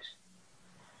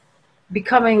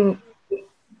becoming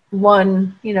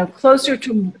one, closer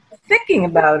to thinking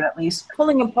about, at least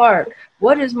pulling apart,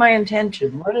 what is my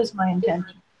intention? What is my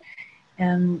intention?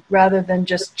 And rather than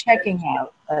just checking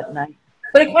out at night.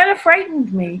 But it kind of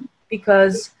frightened me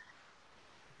because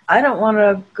I don't want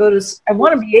to go to, I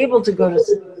want to be able to go to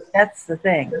sleep. That's the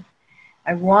thing.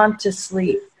 I want to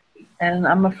sleep. And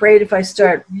I'm afraid if I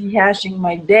start rehashing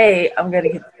my day, I'm going to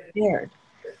get scared.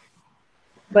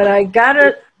 But I got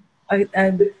it,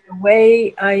 the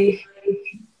way I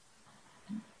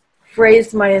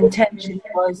phrased my intention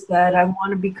was that I want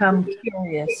to become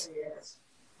curious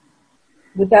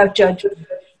without judgment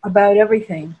about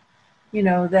everything,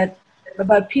 that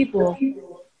about people.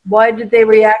 Why did they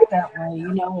react that way?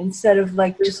 Instead of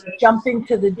like just jumping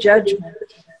to the judgment.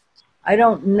 I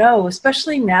don't know,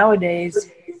 especially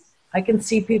nowadays. I can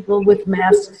see people with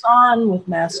masks on, with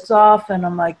masks off, and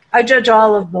I'm like, I judge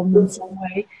all of them in some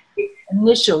way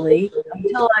initially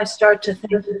until I start to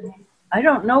think, I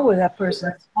don't know where that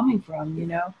person is coming from,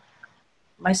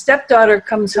 My stepdaughter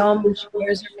comes home and she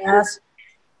wears her mask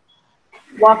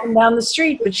walking down the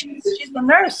street, but she's a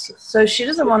nurse, so she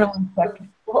doesn't want to infect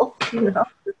people,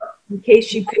 in case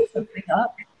she picks something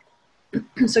up.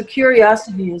 So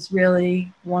curiosity is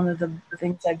really one of the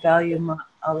things I value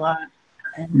a lot,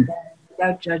 and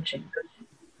without judging.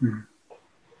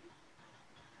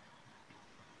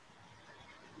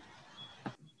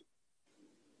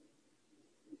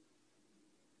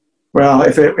 Well,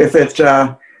 if it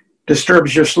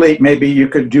disturbs your sleep, maybe you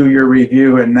could do your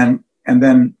review and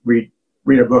then read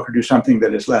a book or do something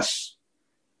that is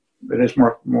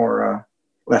more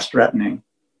less threatening.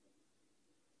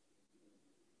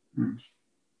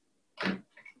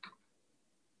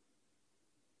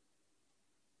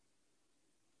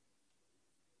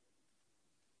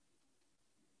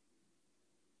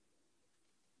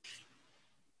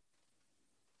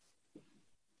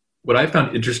 What I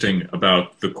found interesting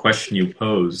about the question you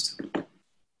posed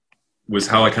was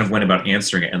how I kind of went about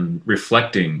answering it and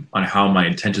reflecting on how my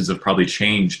intentions have probably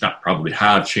changed,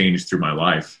 have changed through my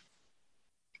life.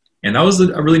 And that was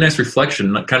a really nice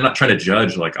reflection, kind of not trying to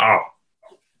judge,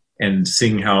 and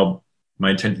seeing how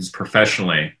my intentions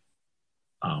professionally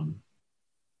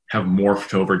have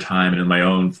morphed over time and in my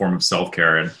own form of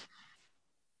self-care. And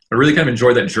I really kind of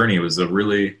enjoyed that journey. It was a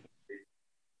really,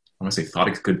 I want to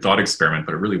say good thought experiment,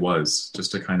 but it really was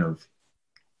just to kind of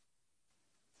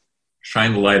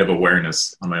shine the light of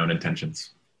awareness on my own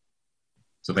intentions.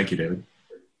 So thank you, David.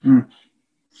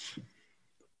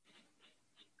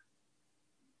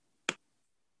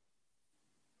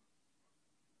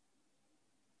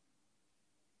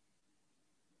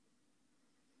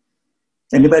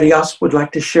 Anybody else would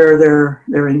like to share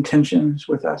their intentions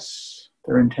with us?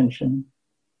 Their intention?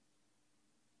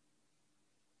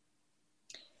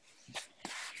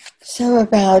 So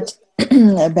about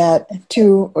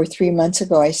 2 or 3 months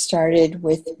ago, I started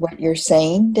with what you're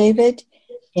saying, David,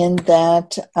 in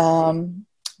that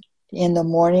in the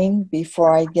morning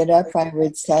before I get up, I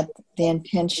would set the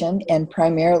intention, and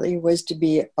primarily was to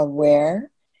be aware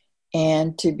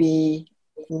and to be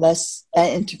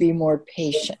more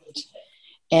patient.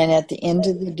 And at the end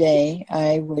of the day,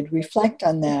 I would reflect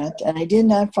on that, and I did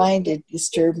not find it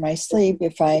disturb my sleep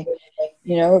if I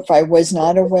was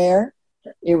not aware.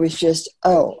 It was just,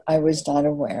 I was not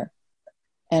aware.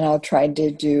 And I'll try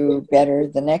to do better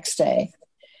the next day.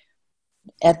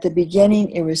 At the beginning,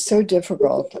 it was so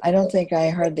difficult. I don't think I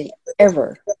hardly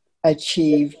ever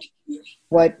achieved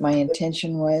what my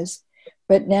intention was.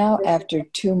 But now, after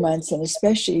 2 months, and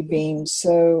especially being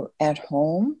so at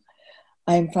home,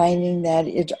 I'm finding that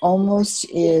it almost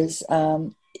is,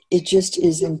 it just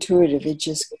is intuitive. It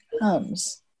just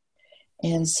comes.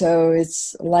 And so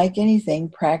it's like anything,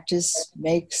 practice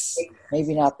makes,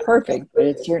 maybe not perfect, but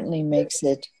it certainly makes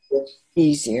it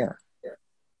easier.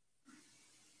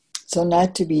 So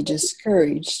not to be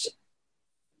discouraged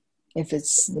if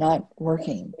it's not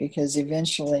working, because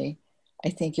eventually I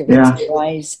think if it's a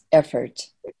wise effort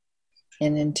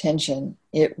and intention,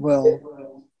 it will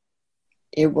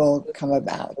come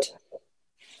about.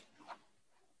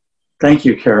 Thank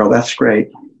you, Carol. That's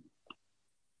great.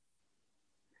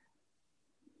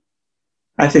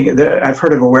 I think that I've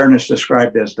heard of awareness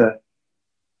described as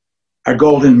a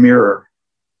golden mirror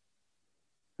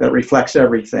that reflects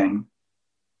everything.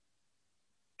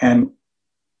 And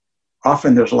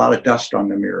often there's a lot of dust on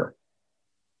the mirror.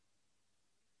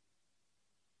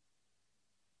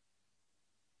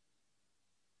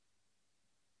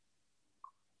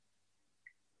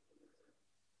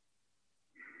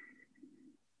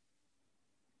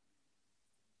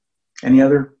 Any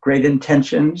other great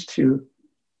intentions to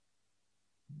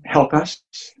help us?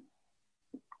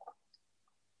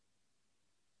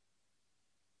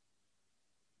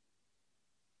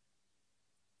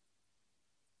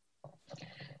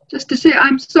 Just to say,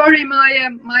 I'm sorry, my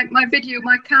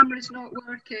camera is not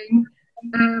working,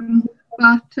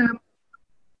 but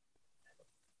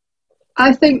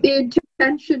I think the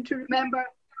intention to remember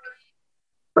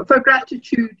for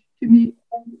gratitude to me,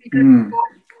 be grateful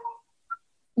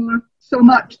for so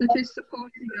much that is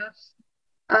supporting us,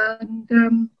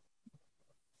 and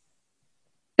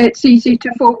it's easy to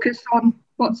focus on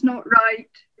what's not right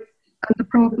and the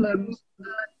problems. And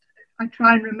I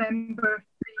try and remember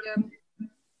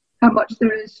how much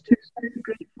there is to be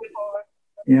grateful for.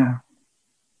 Yeah.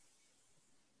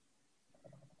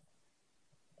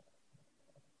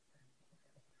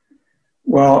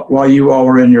 Well, while you all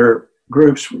were in your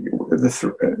groups,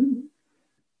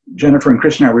 Jennifer and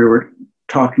Chris and I, we were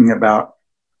talking about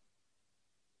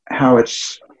how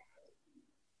it's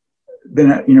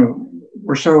been,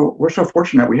 we're so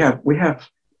fortunate. We have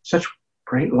such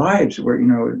great lives where,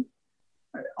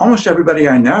 almost everybody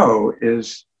I know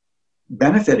is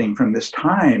benefiting from this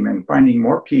time and finding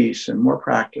more peace and more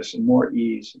practice and more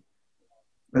ease.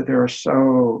 But there are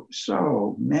so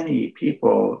many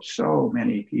people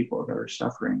that are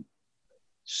suffering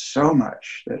so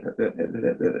much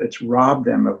that it's robbed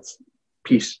them of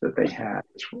peace that they had.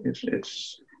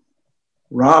 It's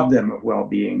robbed them of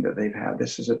well-being that they've had.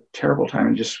 This is a terrible time,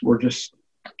 and we're just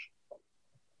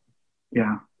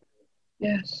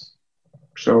Yes.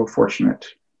 So fortunate.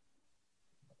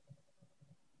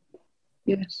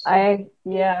 Yes. I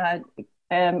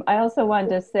also wanted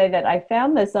to say that I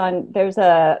found this there's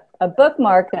a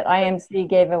bookmark that IMC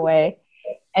gave away,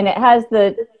 and it has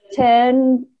the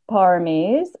 10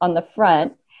 Paramis on the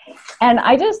front. And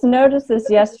I just noticed this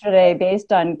yesterday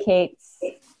based on Kate's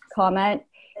comment.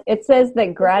 It says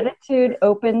that gratitude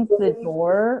opens the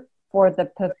door for the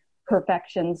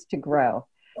perfections to grow.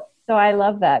 So I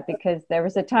love that, because there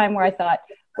was a time where I thought,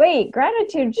 wait,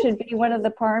 gratitude should be one of the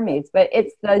Paramis, but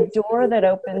it's the door that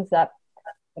opens up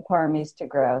the Paramis to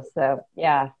grow. So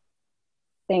yeah,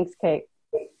 thanks, Kate.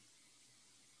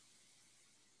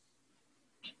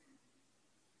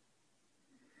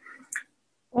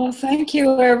 Well, thank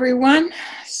you, everyone.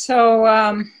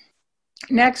 So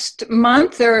next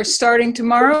month, or starting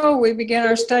tomorrow, we begin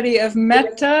our study of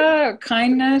metta,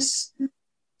 kindness.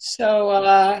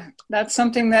 So that's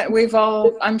something that we've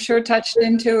all, I'm sure, touched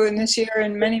into in this year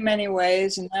in many, many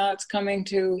ways. And now it's coming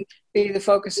to be the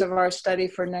focus of our study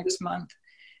for next month.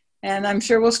 And I'm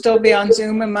sure we'll still be on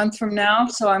Zoom a month from now.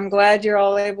 So I'm glad you're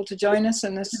all able to join us,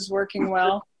 and this is working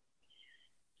well.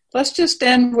 Let's just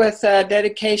end with a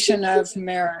dedication of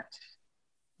merit.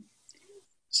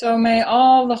 So may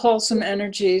all the wholesome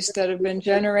energies that have been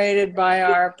generated by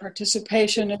our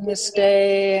participation in this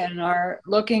day and our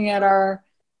looking at our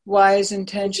wise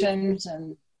intentions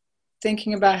and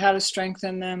thinking about how to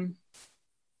strengthen them,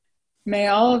 may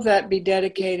all of that be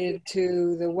dedicated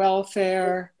to the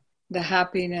welfare, the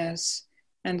happiness,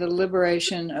 and the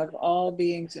liberation of all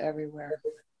beings everywhere.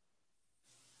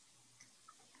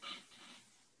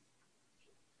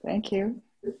 Thank you.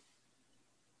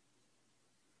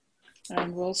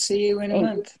 And we'll see you in a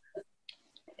month.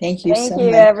 Thank you so much. Thank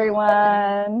you,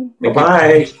 everyone.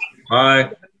 Bye-bye.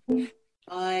 Bye.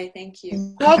 Bye. Thank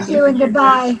you. Thank you and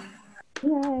goodbye.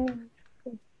 Yay.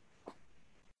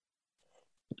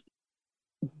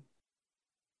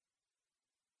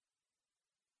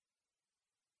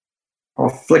 All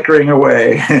flickering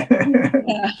away.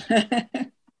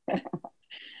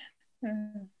 Yeah.